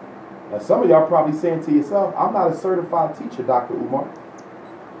 Now some of y'all probably saying to yourself, I'm not a certified teacher, Dr. Umar.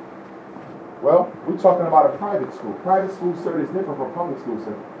 Well, we're talking about a private school. Private school cert is different from public school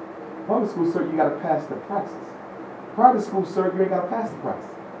cert. Public school cert, you got to pass the praxis. Private school cert, you ain't got to pass the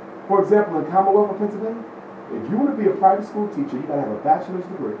praxis. For example, in Commonwealth of Pennsylvania, if you want to be a private school teacher, you got to have a bachelor's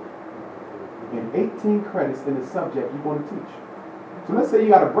degree and 18 credits in the subject you want to teach. So let's say you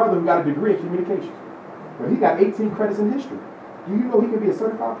got a brother who got a degree in communications, but he got 18 credits in history. Do you know he can be a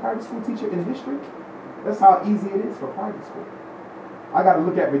certified private school teacher in history? That's how easy it is for private school. I got to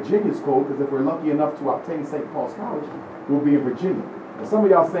look at Virginia's code, because if we're lucky enough to obtain St. Paul's College, we'll be in Virginia. And some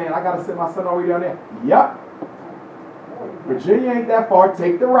of y'all saying, I got to send my son all the way down there. Yep. Virginia ain't that far.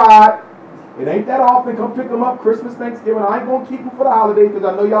 Take the ride. It ain't that often. Come pick them up Christmas, Thanksgiving. I ain't going to keep them for the holidays, because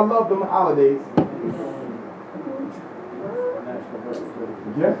I know y'all love them holidays.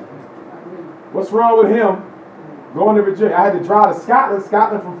 Yeah. What's wrong with him going to Virginia? I had to drive to Scotland.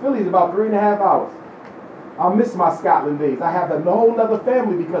 Scotland from Philly is about 3.5 hours. I miss my Scotland days. I have a whole other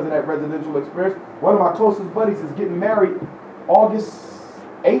family because of that residential experience. One of my closest buddies is getting married August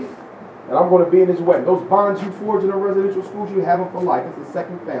 8th, and I'm going to be in his wedding. Those bonds you forge in the residential schools, you have them for life. It's a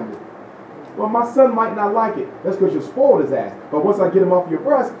second family. Well, my son might not like it. That's because you spoiled his ass. But once I get him off your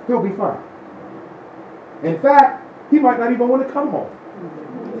breast, he'll be fine. In fact, he might not even want to come home.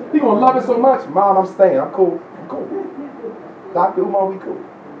 He's going to love it so much. Mom, I'm staying. I'm cool. I'm cool. Dr. Umar, we cool.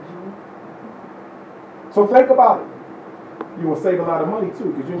 So think about it. You will save a lot of money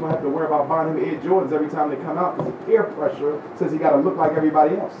too, because you don't have to worry about buying him Air Jordans every time they come out, because the peer pressure says he got to look like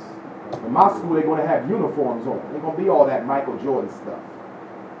everybody else. In my school, they're going to have uniforms on. They're going to be all that Michael Jordan stuff.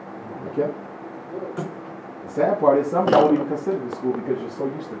 Okay? The sad part is some y'all don't even consider the school because you're so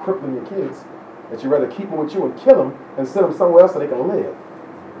used to crippling your kids that you'd rather keep them with you and kill them and send them somewhere else so they can live.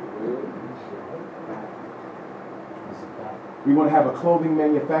 We want to have a clothing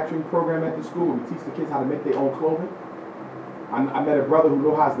manufacturing program at the school where we teach the kids how to make their own clothing. I met a brother who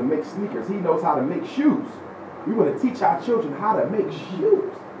knows how to make sneakers. He knows how to make shoes. We want to teach our children how to make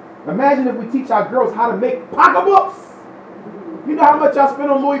shoes. Imagine if we teach our girls how to make pocketbooks. You know how much I spend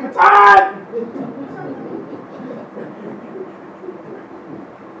on Louis Vuitton?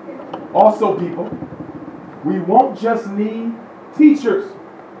 Also, people, we won't just need teachers.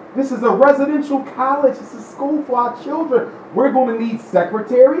 This is a residential college. It's a school for our children. We're going to need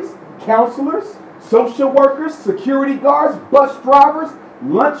secretaries, counselors, social workers, security guards, bus drivers,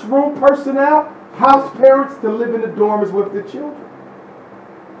 lunchroom personnel, house parents to live in the dorms with the children.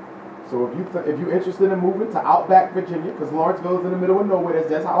 So if you're interested in moving to Outback, Virginia, because Lawrenceville is in the middle of nowhere,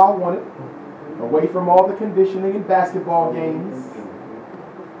 that's how I want it, away from all the conditioning and basketball games,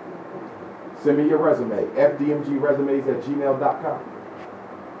 send me your resume, fdmgresumes@gmail.com.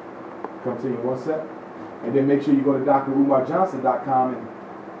 Come to you in 1 sec. And then make sure you go to drumarjohnson.com and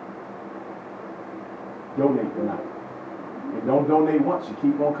donate tonight. And don't donate once. You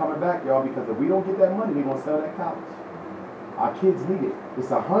keep on coming back, y'all, because if we don't get that money, we're going to sell that college. Our kids need it.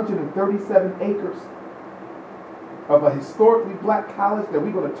 It's 137 acres of a historically black college that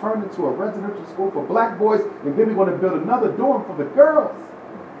we're going to turn into a residential school for black boys, and then we're going to build another dorm for the girls.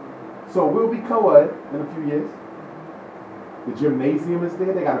 So we'll be co-ed in a few years. The gymnasium is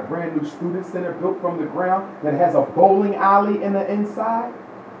there. They got a brand new student center built from the ground that has a bowling alley in the inside.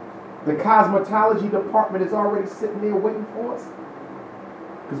 The cosmetology department is already sitting there waiting for us,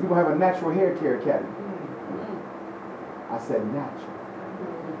 because we're going to have a natural hair care academy. I said natural.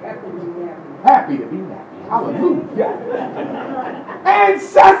 Happy to be happy. Hallelujah.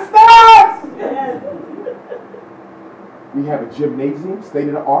 Ancestors! We have a gymnasium, state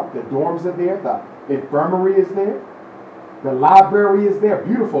of the art. The dorms are there. The infirmary is there. The library is there.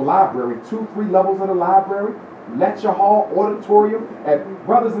 Beautiful library. 2-3 levels of the library. Lecture hall, auditorium. And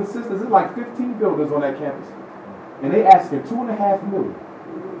brothers and sisters, there's like 15 buildings on that campus. And they asking $2.5 million.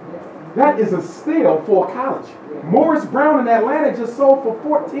 That is a steal for a college. Morris Brown in Atlanta just sold for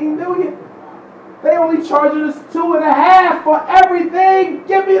 $14 million. They only charging us $2.5 for everything.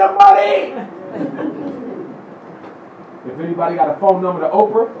 Give me the money. If anybody got a phone number to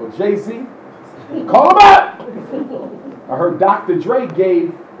Oprah or Jay-Z, Call him up! I heard Dr. Dre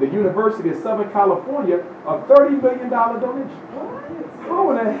gave the University of Southern California a $30 million donation.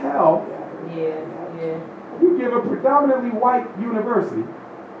 How in the hell you give a predominantly white university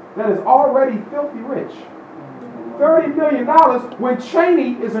that is already filthy rich $30 million when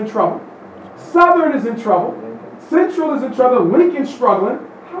Cheney is in trouble, Southern is in trouble, Central is in trouble, Lincoln's struggling?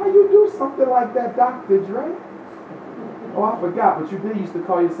 How you do something like that, Dr. Dre? Oh, I forgot, but you did used to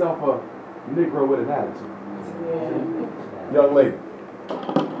call yourself a Negro with an attitude. Young lady.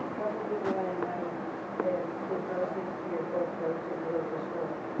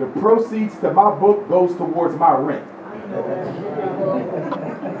 The proceeds to my book goes towards my rent.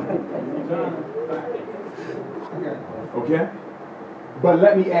 Okay? But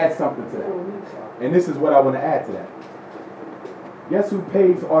let me add something to that. And this is what I want to add to that. Guess who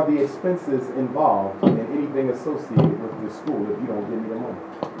pays all the expenses involved in anything associated with this school if you don't give me the money?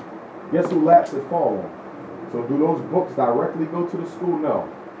 Guess who laps it fall on? So do those books directly go to the school? No.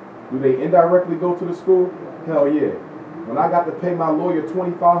 Do they indirectly go to the school? Hell yeah. When I got to pay my lawyer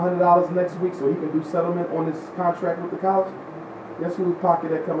 $2,500 next week so he can do settlement on this contract with the college, guess whose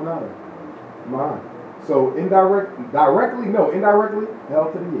pocket that coming out of? Mine. So directly, no. Indirectly,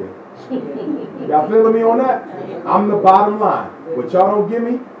 hell to the yeah. Y'all feeling me on that? I'm the bottom line. What y'all don't give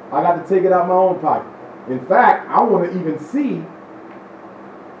me, I got to take it out of my own pocket. In fact, I want to even see,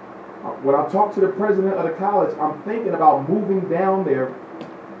 when I talk to the president of the college, I'm thinking about moving down there.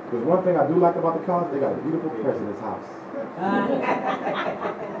 Because one thing I do like about the college, they got a beautiful president's house.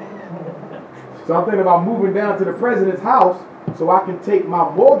 So I'm thinking about moving down to the president's house so I can take my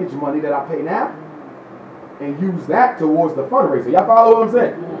mortgage money that I pay now and use that towards the fundraiser. Y'all follow what I'm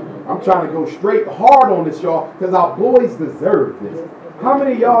saying? I'm trying to go straight hard on this, y'all, because our boys deserve this. How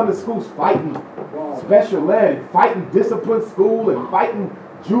many of y'all in the schools fighting special ed and fighting discipline school and fighting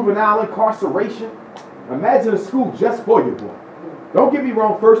juvenile incarceration? Imagine a school just for your boy. Don't get me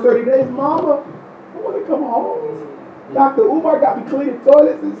wrong, first 30 days, mama, I want to come home. Dr. Umar got me cleaning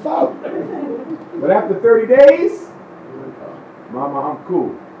toilets and stuff. But after 30 days, mama, I'm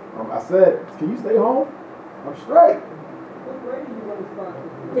cool. I said, can you stay home? I'm straight.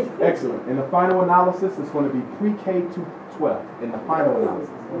 Excellent. In the final analysis, it's going to be pre-K to 12. In the final analysis.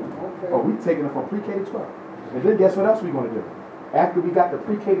 Oh, we're taking it from pre-K to 12. And then guess what else we're going to do? After we got the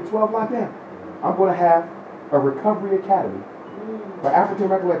pre-K to 12 locked down, I'm going to have a recovery academy for African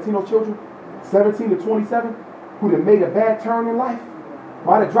American Latino children, 17 to 27, who have made a bad turn in life,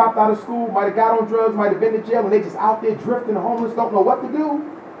 might have dropped out of school, might have got on drugs, might have been to jail, and they just out there drifting, homeless, don't know what to do.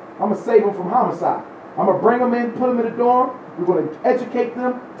 I'm going to save them from homicide. I'm going to bring them in, put them in the dorm. We're going to educate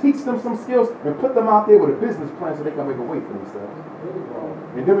them, teach them some skills, and put them out there with a business plan so they can make a way for themselves.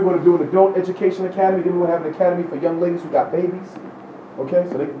 And then we're going to do an adult education academy. Then we're going to have an academy for young ladies who got babies. Okay,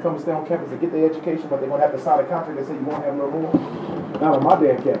 so they can come and stay on campus and get their education, but they're going to have to sign a contract that says you won't have no more. Not on my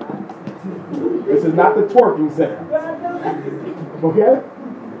damn campus. This is not the twerking center. Okay?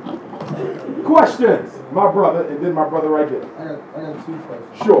 Questions? My brother, and then my brother right there. I got two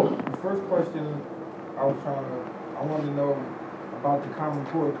questions. Sure. The first question I wanted to know about the Common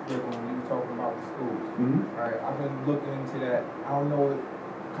Core curriculum you were talking about the schools. Mm-hmm. All right, I've been looking into that. I don't know it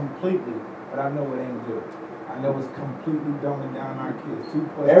completely, but I know it ain't good. I know it's completely dumbing down our kids. 2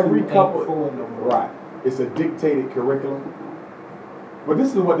 + 2 Every ain't couple, 4 no more. right? It's a dictated curriculum. But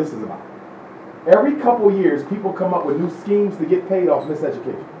this is what this is about. Every couple years, people come up with new schemes to get paid off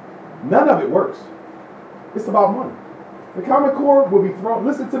miseducation. None of it works. It's about money. The Common Core will be thrown.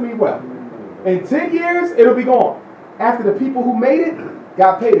 Listen to me well. In 10 years, it'll be gone. After the people who made it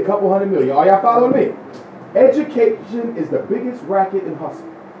got paid a couple $100 million. Are y'all following me? Education is the biggest racket and hustle.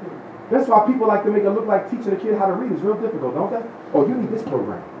 That's why people like to make it look like teaching a kid how to read is real difficult, don't they? Oh, you need this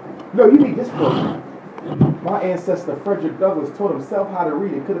program. No, you need this program. My ancestor Frederick Douglass taught himself how to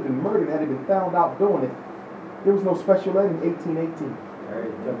read and could have been murdered had he been found out doing it. There was no special ed in 1818.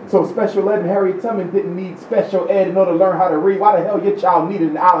 So special ed and Harriet Tubman didn't need special ed in order to learn how to read. Why the hell your child needed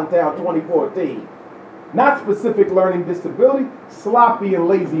in Allentown 2014? Not specific learning disability, sloppy and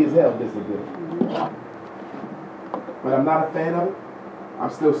lazy as hell disability. But I'm not a fan of it. I'm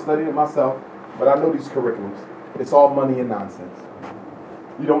still studying it myself, but I know these curriculums. It's all money and nonsense.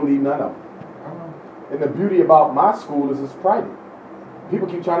 You don't need none of them. And the beauty about my school is it's private. People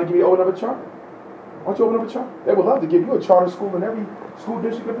keep trying to give me open up a charter. Why don't you open up a charter? They would love to give you a charter school in every school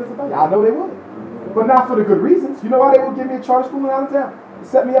district in Pennsylvania. I know they would. But not for the good reasons. You know why they would give me a charter school in Allentown? To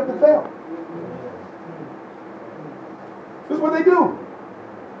set me up to fail. This is what they do.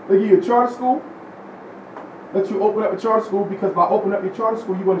 They give you a charter school, let you open up a charter school, because by opening up your charter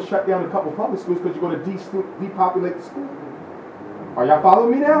school, you're going to shut down a couple public schools because you're going to depopulate the school. Are y'all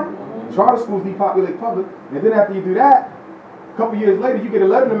following me now? Charter schools depopulate public, and then after you do that, a couple years later, you get a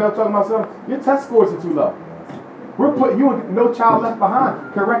letter in the mail talking about something, your test scores are too low. We're putting you in No Child Left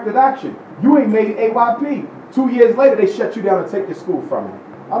Behind, corrective action. You ain't made AYP. 2 years later, they shut you down and take your school from you.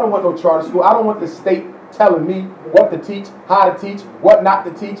 I don't want no charter school. I don't want the state telling me what to teach, how to teach, what not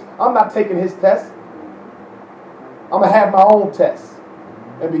to teach. I'm not taking his test. I'm going to have my own tests.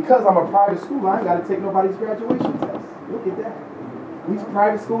 And because I'm a private school, I ain't got to take nobody's graduation test. Look at that. These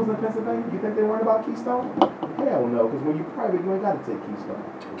private schools in Pennsylvania, you think they worried about Keystone? Hell no, because when you're private, you ain't got to take Keystone.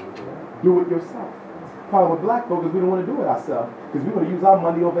 Do it yourself. Problem with black folks is we don't want to do it ourselves because we want to use our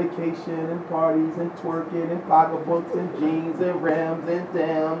money on vacation and parties and twerking and pocketbooks and jeans and rims and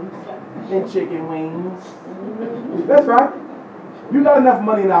Dems and chicken wings. That's right. You got enough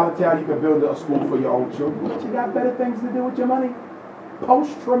money in our town you can build a school for your own children, but you got better things to do with your money.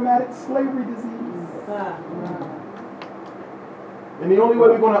 Post-traumatic slavery disease. And the only way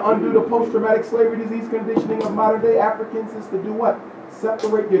we're going to undo the post-traumatic slavery disease conditioning of modern-day Africans is to do what?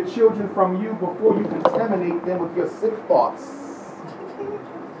 Separate your children from you before you contaminate them with your sick thoughts.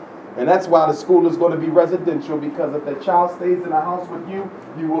 And that's why the school is going to be residential, because if the child stays in the house with you,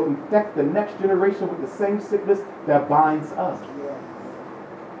 you will infect the next generation with the same sickness that binds us.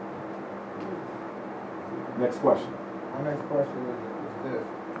 Next question. My next question is this.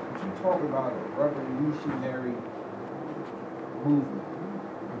 When you talk about a revolutionary movement,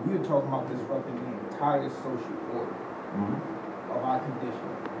 we are talking about disrupting the entire social order. Of our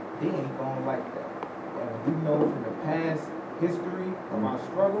condition. They ain't gonna like that. And we know from the past history of our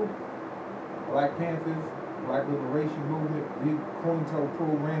struggle, Black Panthers, Black Liberation Movement, we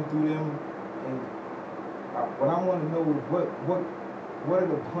COINTELPRO ran through them. And what I want to know is what are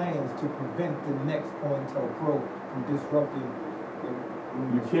the plans to prevent the next COINTELPRO from disrupting?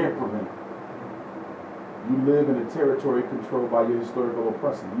 You can't prevent it. You live in a territory controlled by your historical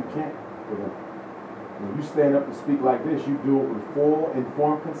oppressor. You can't prevent it. When you stand up to speak like this, you do it with full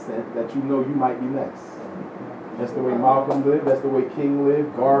informed consent that you know you might be next. That's the way Malcolm lived. That's the way King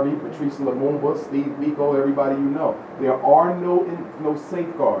lived. Garvey, Patrice Lumumba, Steve Biko, everybody you know. There are no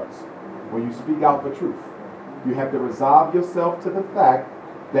safeguards when you speak out for truth. You have to resolve yourself to the fact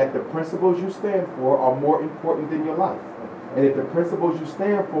that the principles you stand for are more important than your life. And if the principles you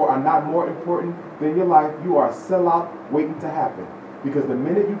stand for are not more important than your life, you are a sellout waiting to happen. Because the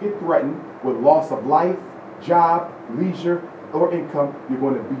minute you get threatened with loss of life, job, leisure, or income, you're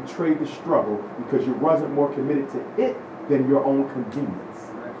going to betray the struggle because you wasn't more committed to it than your own convenience.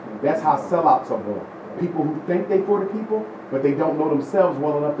 That's how sellouts are born. People who think they for the people, but they don't know themselves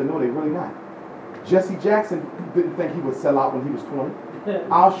well enough to know they're really not. Jesse Jackson didn't think he would sell out when he was 20.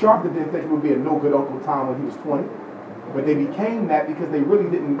 Al Sharpton didn't think he would be a no-good Uncle Tom when he was 20. But they became that because they really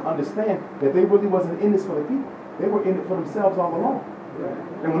didn't understand that they really wasn't in this for the people. They were in it for themselves all along.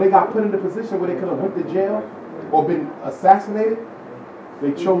 And when they got put in a position where they could have went to jail or been assassinated,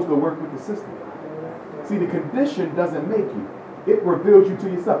 they chose to work with the system. See, the condition doesn't make you. It reveals you to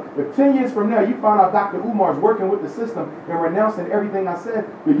yourself. If 10 years from now you find out Dr. Umar's working with the system and renouncing everything I said,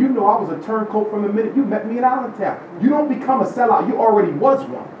 then you know I was a turncoat from the minute you met me in Allentown. You don't become a sellout. You already was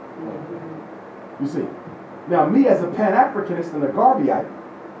one. You see. Now, me as a Pan-Africanist and a Garveyite,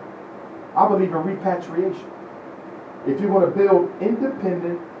 I believe in repatriation. If you want to build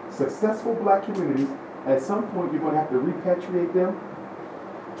independent, successful black communities, at some point you're going to have to repatriate them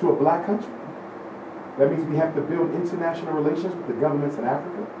to a black country. That means we have to build international relations with the governments in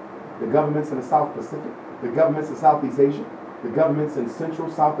Africa, the governments in the South Pacific, the governments in Southeast Asia, the governments in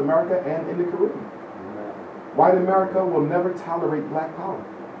Central South America, and in the Caribbean. White America will never tolerate black power.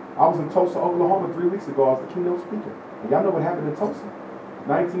 I was in Tulsa, Oklahoma 3 weeks ago. I was the keynote speaker. And y'all know what happened in Tulsa?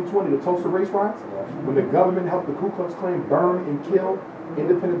 1920, the Tulsa race riots, when the government helped the Ku Klux Klan burn and kill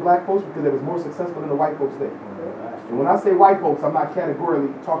independent black folks because it was more successful than the white folks there. And when I say white folks, I'm not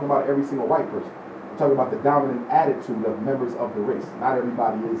categorically talking about every single white person. I'm talking about the dominant attitude of members of the race. Not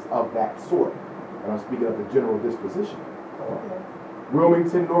everybody is of that sort. And I'm speaking of the general disposition.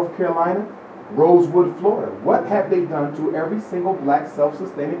 Wilmington, North Carolina, Rosewood, Florida. What have they done to every single black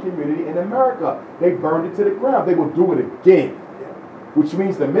self-sustaining community in America? They burned it to the ground. They will do it again. Which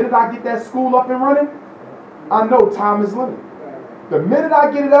means the minute I get that school up and running, I know time is limited. The minute I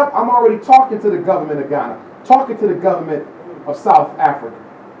get it up, I'm already talking to the government of Ghana, talking to the government of South Africa.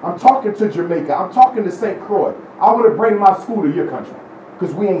 I'm talking to Jamaica. I'm talking to St. Croix. I want to bring my school to your country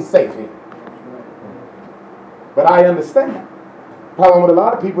because we ain't safe here. But I understand. Problem with a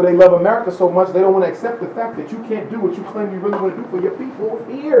lot of people, they love America so much they don't want to accept the fact that you can't do what you claim you really want to do for your people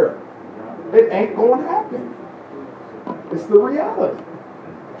here. It ain't going to happen. It's the reality.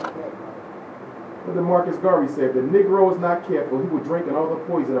 What did Marcus Garvey say? If the Negro is not careful, he will drink all the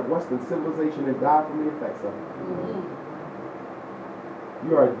poison of Western civilization and die from the effects of it.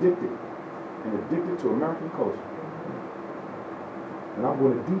 You are addicted and addicted to American culture. And I'm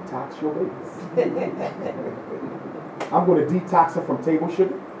going to detox your babies. I'm going to detox them from table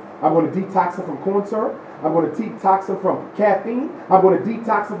sugar. I'm going to detox them from corn syrup. I'm going to detox them from caffeine. I'm going to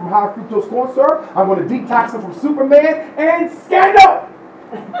detox them from high fructose corn syrup. I'm going to detox them from Superman and Scandal.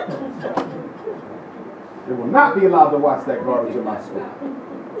 They will not be allowed to watch that garbage in my school.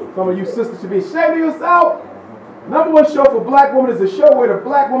 Some of you sisters should be ashamed of yourself. #1 show for black women is a show where the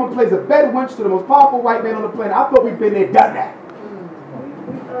black woman plays a bed wench to the most powerful white man on the planet. I thought we'd been there, done that.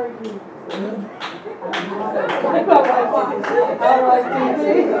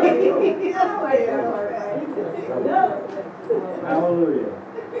 Hallelujah.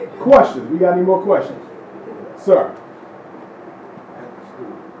 Questions? We got any more questions? Sir.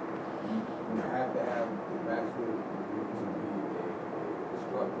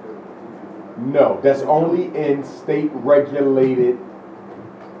 No, that's only in state-regulated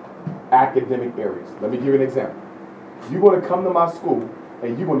academic areas. Let me give you an example. You're going to come to my school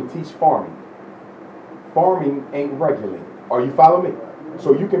and you're going to teach farming. Farming ain't regulated. Are you following me?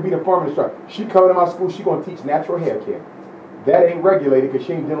 So you can be the farming instructor. She coming to my school, she going to teach natural hair care. That ain't regulated because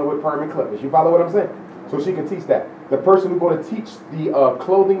she ain't dealing with permanent clippers. You follow what I'm saying? So she can teach that. The person who's going to teach the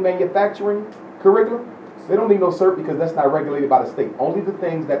clothing manufacturing curriculum, they don't need no cert because that's not regulated by the state. Only the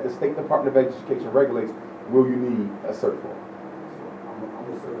things that the State Department of Education regulates will you need a cert for.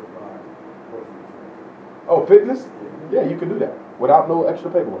 I'm a certified personal trainer. Oh, fitness? Yeah, you can do that without no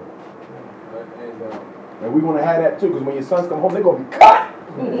extra paperwork. And we're going to have that too because when your sons come home, they're going to be cut.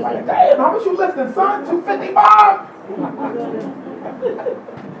 Like, damn, how much you lifting, son? 255?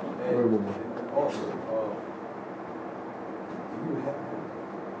 Also, do you have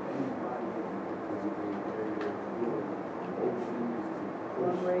anybody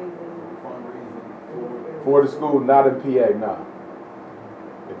fundraising For the school, not in PA, nah.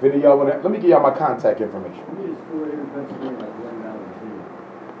 If any of y'all want to, let me give y'all my contact information. We need a school here in Pennsylvania, like $1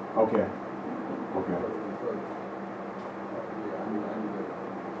 Okay. Okay.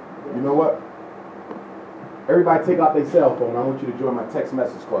 You know what? Everybody take out their cell phone. I want you to join my text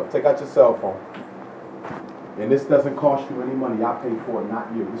message club. Take out your cell phone. And this doesn't cost you any money. I pay for it,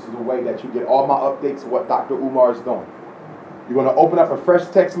 not you. This is a way that you get all my updates of what Dr. Umar is doing. You're going to open up a fresh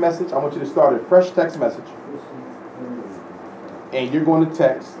text message. I want you to start a fresh text message. And you're going to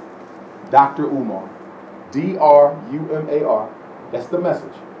text Dr. Umar. D-R-U-M-A-R. That's the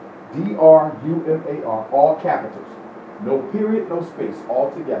message. D-R-U-M-A-R. All capitals. No period, no space.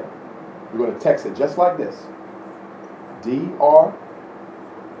 All together. You're going to text it just like this. D-R-U-M-A-R.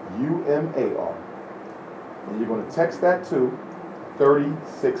 And you're going to text that to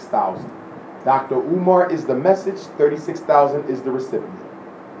 36,000. Dr. Umar is the message. 36,000 is the recipient.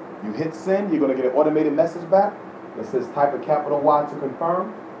 You hit send. You're going to get an automated message back that says type a capital Y to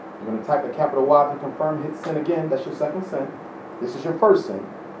confirm. You're going to type a capital Y to confirm. Hit send again. That's your second send. This is your first send.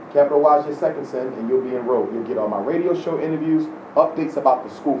 Capital Y is your second send, and you'll be enrolled. You'll get all my radio show interviews, updates about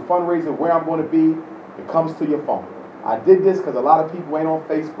the school fundraiser, where I'm going to be. It comes to your phone. I did this because a lot of people ain't on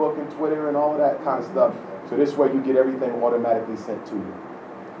Facebook and Twitter and all of that kind of stuff. So this way you get everything automatically sent to you.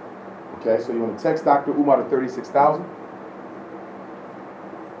 Okay, so you want to text Dr. Umar to 36,000.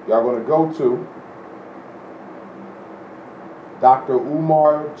 Y'all going to go to Dr.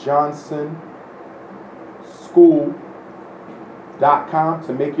 Umar Johnson School.com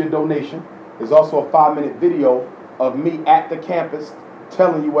to make your donation. There's also a 5-minute video of me at the campus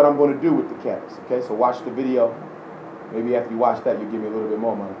telling you what I'm going to do with the campus. Okay, so watch the video. Maybe after you watch that, you'll give me a little bit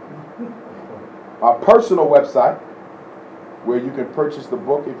more money. My personal website, where you can purchase the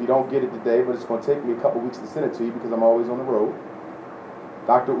book if you don't get it today, but it's going to take me a couple weeks to send it to you because I'm always on the road.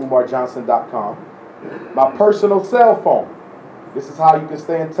 DrUmarJohnson.com. My personal cell phone. This is how you can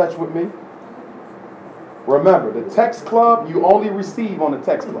stay in touch with me. Remember, the text club, you only receive on the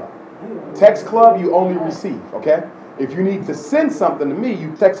text club. Text club, you only receive, okay? If you need to send something to me,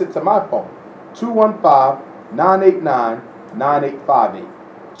 you text it to my phone. 215-989-9858.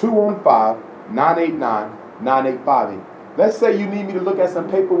 215-989-9858. Let's say you need me to look at some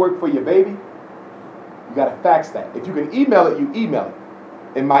paperwork for your baby. You got to fax that. If you can email it, you email it.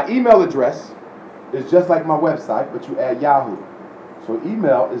 And my email address is just like my website, but you add Yahoo. So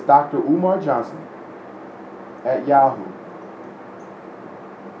email is Dr. Umar Johnson at Yahoo.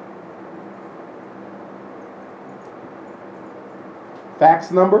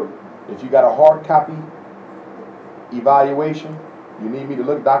 Fax number, if you got a hard copy evaluation, you need me to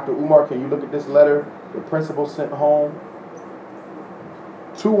look, Dr. Umar, can you look at this letter the principal sent home?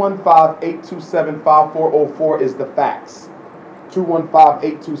 215-827-5404 is the fax.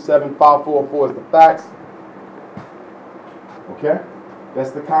 215-827-5404 is the fax. Okay?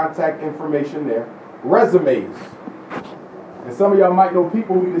 That's the contact information there. Resumes. And some of y'all might know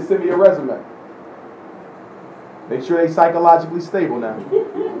people who need to send me a resume. Make sure they psychologically stable now.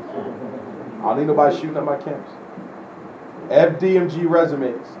 I don't need nobody shooting at my camps. FDMG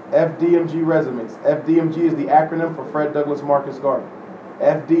resumes. FDMG resumes. FDMG is the acronym for Fred Douglass Marcus Garden.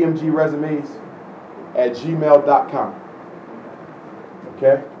 FDMG resumes at gmail.com.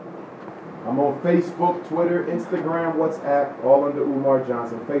 Okay? I'm on Facebook, Twitter, Instagram, WhatsApp, all under Umar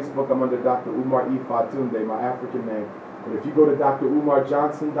Johnson. Facebook, I'm under Dr. Umar E. Fatunde, my African name. But if you go to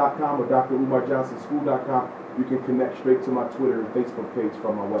drumarjohnson.com or drumarjohnsonschool.com, you can connect straight to my Twitter and Facebook page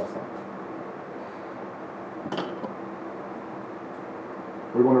from my website.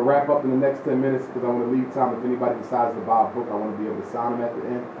 We're going to wrap up in the next 10 minutes because I want to leave time. If anybody decides to buy a book, I want to be able to sign them at the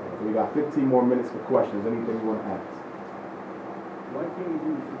end. So we got 15 more minutes for questions. Anything you want to ask? Why can't you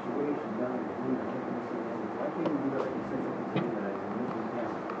do the situation down at the Why can't you do that like you said something to me in Lincoln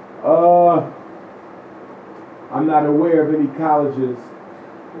County? I'm not aware of any colleges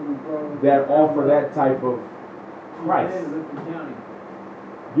that offer that type of price.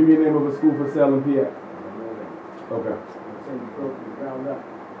 Give me a name of a school for selling PX. Okay.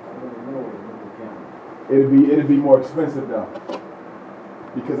 It'd be more expensive though,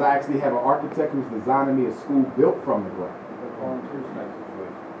 because I actually have an architect who's designing me a school built from the ground.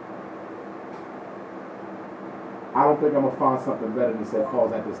 I don't think I'm gonna find something better than St.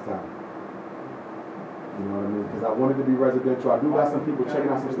 Paul's at this time. You know what I mean? Because I wanted to be residential. I do got some people checking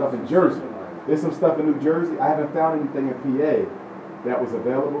out some stuff in Jersey. There's some stuff in New Jersey. I haven't found anything in PA that was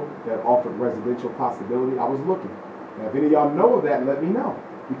available that offered residential possibility. I was looking. Now, if any of y'all know of that, let me know.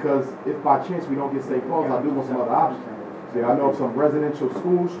 Because if by chance we don't get St. Paul's, I do want some other options. See, I know of some residential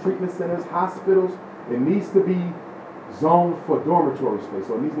schools, treatment centers, hospitals. It needs to be zoned for dormitory space.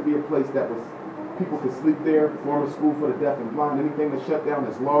 So it needs to be a place that was people could sleep there, form a school for the deaf and blind. Anything that's shut down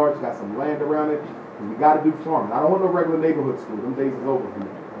that's large, got some land around it. We got to do farming. I don't want no regular neighborhood school. Them days is over for me.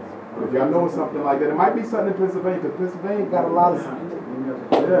 But if y'all know something like that, it might be something in Pennsylvania, because Pennsylvania got a lot of...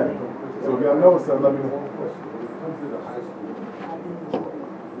 Yeah. So if y'all know something, let me know. Come to the high school,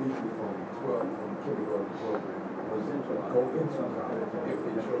 usually from 12, from kindergarten to 12, go into college, if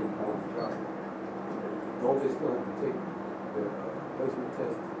they show you go to college. Don't they still have to take the placement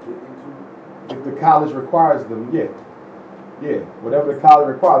test to get into? If the college requires them, yeah. Yeah, whatever the college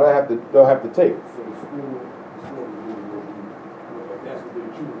requires, they'll have to take. So the school will be, that's what they're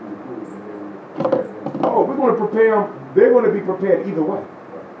choosing to do, and they're Oh, we're going to prepare them. They're going to be prepared either way.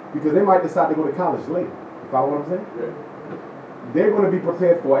 Because they might decide to go to college later. You follow what I'm saying? Yeah. They're going to be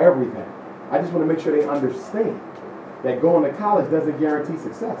prepared for everything. I just want to make sure they understand that going to college doesn't guarantee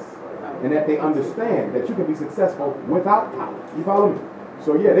success. And that they understand that you can be successful without college. You follow me?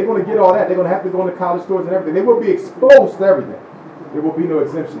 So yeah, they're going to get all that. They're going to have to go into college tours and everything. They will be exposed to everything. There will be no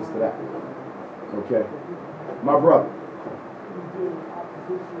exemptions to that. Okay? My brother.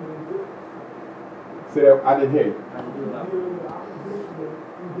 Say that, I didn't hear you.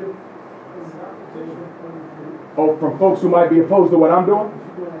 Oh, from folks who might be opposed to what I'm doing?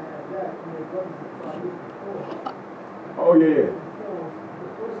 Oh, yeah.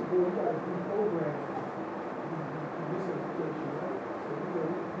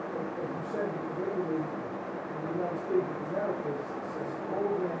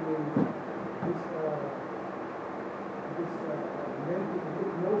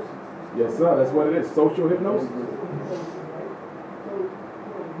 Yes, sir. That's what it is. Social hypnosis.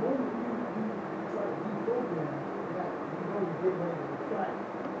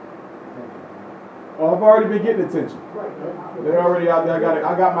 Oh, I've already been getting attention. They're already out there.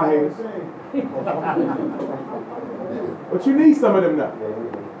 I got my haters. But you need some of them now.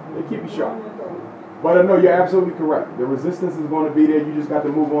 They keep you sharp. But I know you're absolutely correct. The resistance is going to be there. You just got to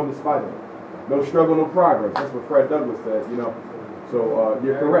move on despite it. No struggle, no progress. That's what Fred Douglass said, you know. So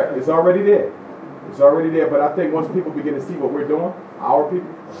you're correct. It's already there. It's already there. But I think once people begin to see what we're doing, our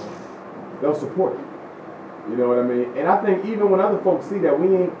people, they'll support it. You know what I mean? And I think even when other folks see that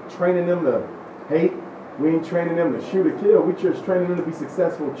we ain't training them to hate, we ain't training them to shoot or kill, we just training them to be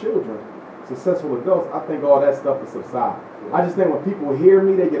successful children, successful adults, I think all that stuff will subside. I just think when people hear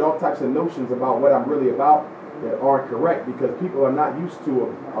me, they get all types of notions about what I'm really about that aren't correct, because people are not used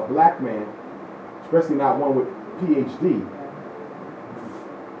to a black man, especially not one with PhD,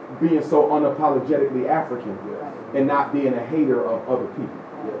 being so unapologetically African and not being a hater of other people.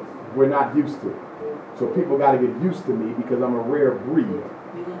 We're not used to it. So people got to get used to me because I'm a rare breed.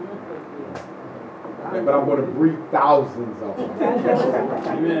 but I'm going to breed thousands of them.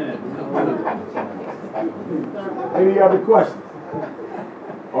 Any other questions?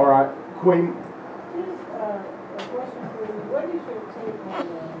 All right, Queen. Just a question for you. What is your take on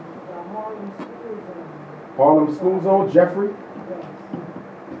the Harlem school zone? Harlem School Zone, Jeffrey.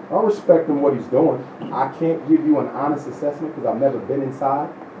 I respect him what he's doing. I can't give you an honest assessment because I've never been inside.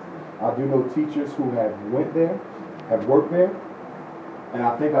 I do know teachers who have went there, have worked there, and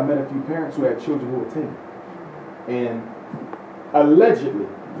I think I met a few parents who had children who attended. And allegedly,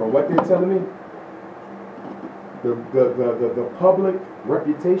 from what they're telling me, the public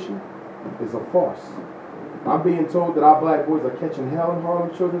reputation is a farce. I'm being told that our black boys are catching hell in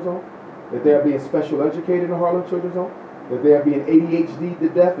Harlem Children's Home, that they are being special educated in Harlem Children's Home, that they are being ADHD to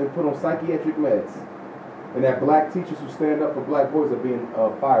death and put on psychiatric meds, and that black teachers who stand up for black boys are being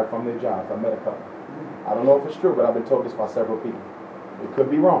fired from their jobs. I met a couple. I don't know if it's true, but I've been told this by several people. It could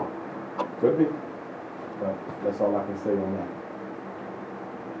be wrong. Could be. But that's all I can say on that.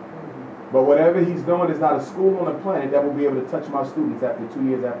 But whatever he's doing is not a school on the planet that will be able to touch my students after 2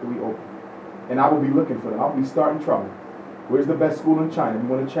 years after we open. And I will be looking for them. I'll be starting trouble. Where's the best school in China? We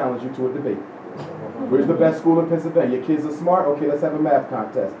want to challenge you to a debate. Where's the best school in Pennsylvania? Your kids are smart? Okay, let's have a math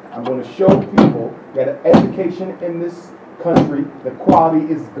contest. I'm going to show people that education in this country, the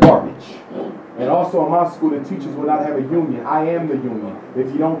quality is garbage. And also in my school, the teachers will not have a union. I am the union.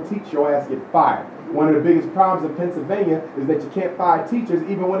 If you don't teach, your ass get fired. One of the biggest problems in Pennsylvania is that you can't fire teachers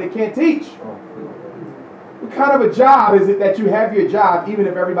even when they can't teach. What kind of a job is it that you have your job even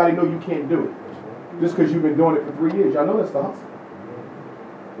if everybody knows you can't do it? Just because you've been doing it for 3 years. Y'all know that's the hustle.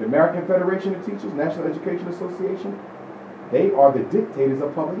 The American Federation of Teachers, National Education Association, they are the dictators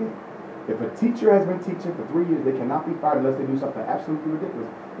of public ed. If a teacher has been teaching for 3 years, they cannot be fired unless they do something absolutely ridiculous.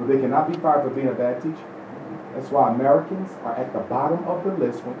 But they cannot be fired for being a bad teacher. That's why Americans are at the bottom of the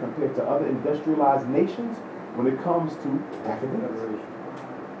list when compared to other industrialized nations when it comes to academics.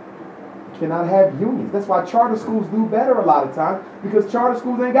 You cannot have unions. That's why charter schools do better a lot of times, because charter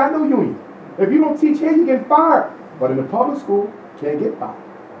schools ain't got no unions. If you don't teach here, you get fired. But in the public school, you can't get fired.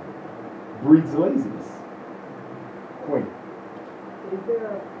 Breeds laziness. Queen. Is there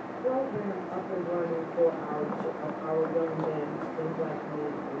a program up and running for our young men and black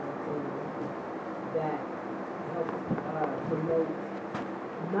men that helps promote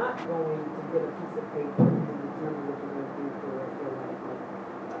not going to get a piece of paper and determine what you're going to do for your life?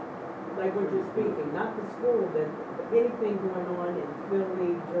 Like what you're speaking, not the school, but anything going on in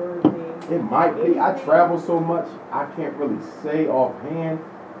Philly, Jersey. It might be. I travel so much, I can't really say offhand.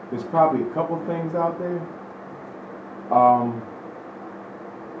 There's probably a couple things out there. I'm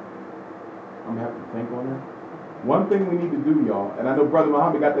going to have to think on that. One thing we need to do, y'all, and I know Brother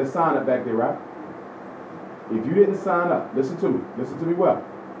Muhammad got that sign up back there, right? If you didn't sign up, listen to me well.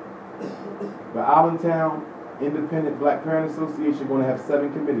 The Allentown Independent Black Parent Association going to have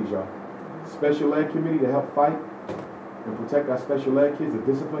 7 committees, y'all. Special Ed Committee to help fight and protect our special ed kids. A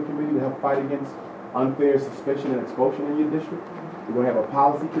Discipline Committee to help fight against unfair suspension and expulsion in your district. We're going to have a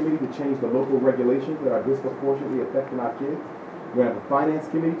Policy Committee to change the local regulations that are disproportionately affecting our kids. We're going to have a Finance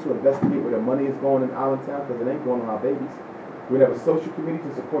Committee to investigate where the money is going in Allentown because it ain't going on our babies. We're going to have a Social Committee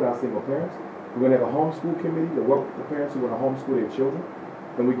to support our single parents. We're going to have a Homeschool Committee to work with the parents who want to homeschool their children.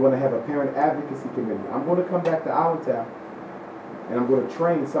 And we're going to have a Parent Advocacy Committee. I'm going to come back to Allentown and I'm going to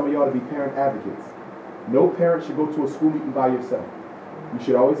train some of y'all to be parent advocates. No parent should go to a school meeting by yourself. You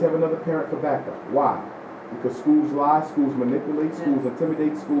should always have another parent for backup. Why? Because schools lie, schools manipulate, schools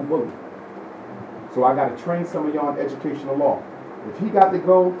intimidate, schools bully. So I got to train some of y'all in educational law. If he got to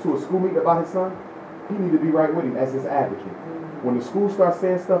go to a school meeting about his son, he need to be right with him as his advocate. When the school starts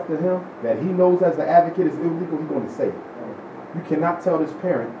saying stuff to him that he knows as the advocate is illegal, he's going to say it. You cannot tell this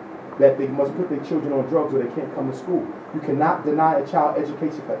parent that they must put their children on drugs or they can't come to school. You cannot deny a child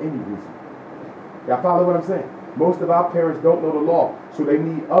education for any reason. Y'all follow what I'm saying? Most of our parents don't know the law, so they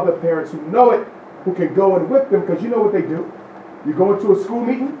need other parents who know it, who can go and whip them, because you know what they do. You go into a school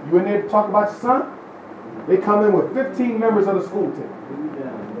meeting, you in there to talk about your son, they come in with 15 members of the school team.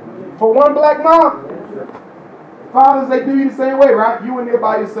 For one black mom. Fathers, they do you the same way, right? You in there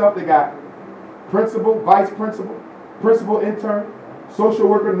by yourself, they got principal, vice principal, principal intern, social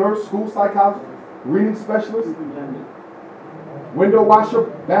worker, nurse, school psychologist, reading specialist, window washer,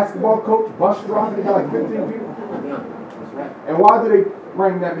 basketball coach, bus driver. They got like 15 people. And why do they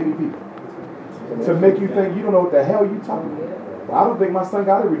bring that many people? To make you think you don't know what the hell you talking about. Well, I don't think my son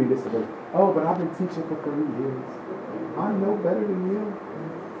got a reading disability. Oh, but I've been teaching for 3 years. I know better than you.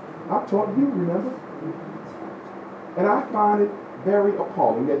 I taught you, remember? And I find it very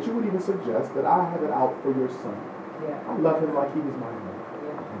appalling that you would even suggest that I have it out for your son. Yeah. I love him like he was my son.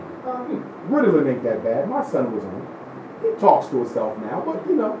 Yeah. Ritalin ain't that bad. My son was on it. He talks to himself now, but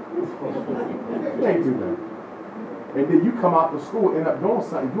you know, it ain't too bad. And then you come out to school, end up doing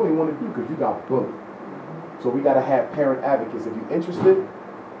something you ain't want to do because you got bullied. So we got to have parent advocates. If you're interested,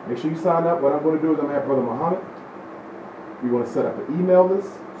 make sure you sign up. What I'm going to do is I'm going to have Brother Muhammad. We're going to set up an email list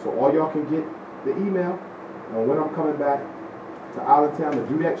so all y'all can get the email. And when I'm coming back to Allentown to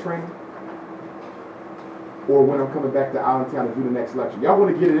do that training, or when I'm coming back to Allentown to do the next lecture. Y'all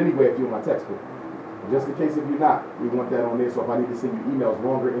want to get it anyway if you're in my textbook. Just in case if you're not, we want that on there. So if I need to send you emails,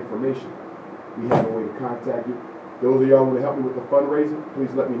 longer information, we have a way to contact you. Those of y'all who want to help me with the fundraising,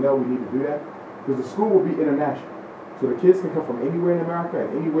 please let me know. We need to do that. Because the school will be international. So the kids can come from anywhere in America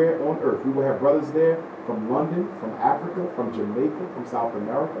and anywhere on earth. We will have brothers there from London, from Africa, from Jamaica, from South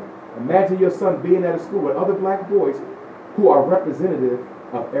America. Imagine your son being at a school with other black boys who are representative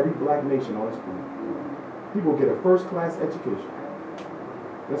of every black nation on the school. People get a first-class education.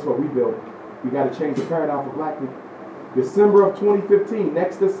 That's what we built. We got to change the paradigm for black people. December of 2015,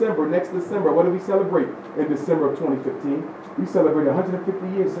 next December, what do we celebrate in December of 2015? We celebrate 150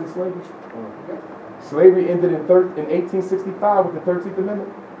 years since slavery. Slavery ended in 1865 with the 13th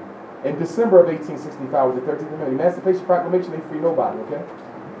Amendment. In December of 1865 with the 13th Amendment. Emancipation Proclamation ain't free nobody, okay?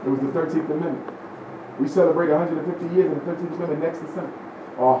 It was the 13th Amendment. We celebrate 150 years in the 13th Amendment next December.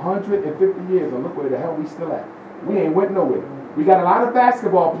 150 years, and look where the hell we still at. We ain't went nowhere. We got a lot of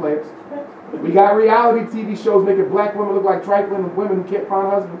basketball players. We got reality TV shows making black women look like trifling women who can't find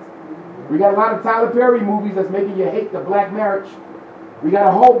husbands. We got a lot of Tyler Perry movies that's making you hate the black marriage. We got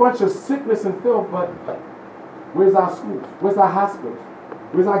a whole bunch of sickness and filth, but where's our schools? Where's our hospitals?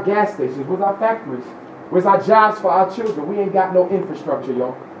 Where's our gas stations? Where's our factories? Where's our jobs for our children? We ain't got no infrastructure,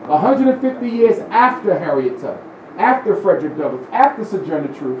 y'all. 150 years after Harriet Tubman, after Frederick Douglass, after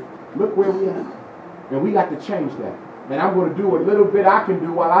Sojourner Truth, look where we are. And we got to change that. And I'm going to do a little bit I can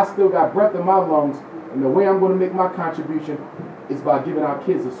do while I still got breath in my lungs. And the way I'm going to make my contribution is by giving our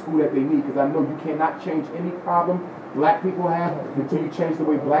kids a school that they need. Because I know you cannot change any problem black people have until you change the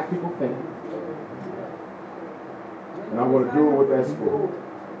way black people think. And I'm going to do it with that school.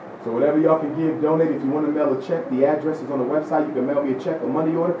 So whatever y'all can give, donate. If you want to mail a check, the address is on the website. You can mail me a check, a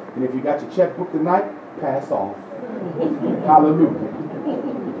money order. And if you got your checkbook tonight, pass off. Hallelujah.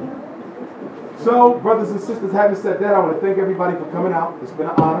 So, brothers and sisters, having said that, I want to thank everybody for coming out. It's been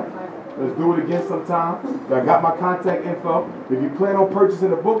an honor. Let's do it again sometime. I got my contact info. If you plan on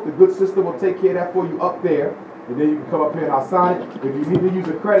purchasing a book, the good sister will take care of that for you up there. And then you can come up here and I'll sign it. If you need to use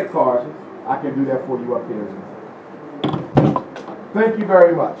a credit card, I can do that for you up here as well. Thank you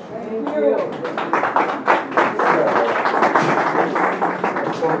very much. Thank you.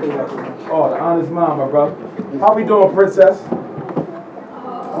 Oh, the honest mom, my brother. How we doing, princess?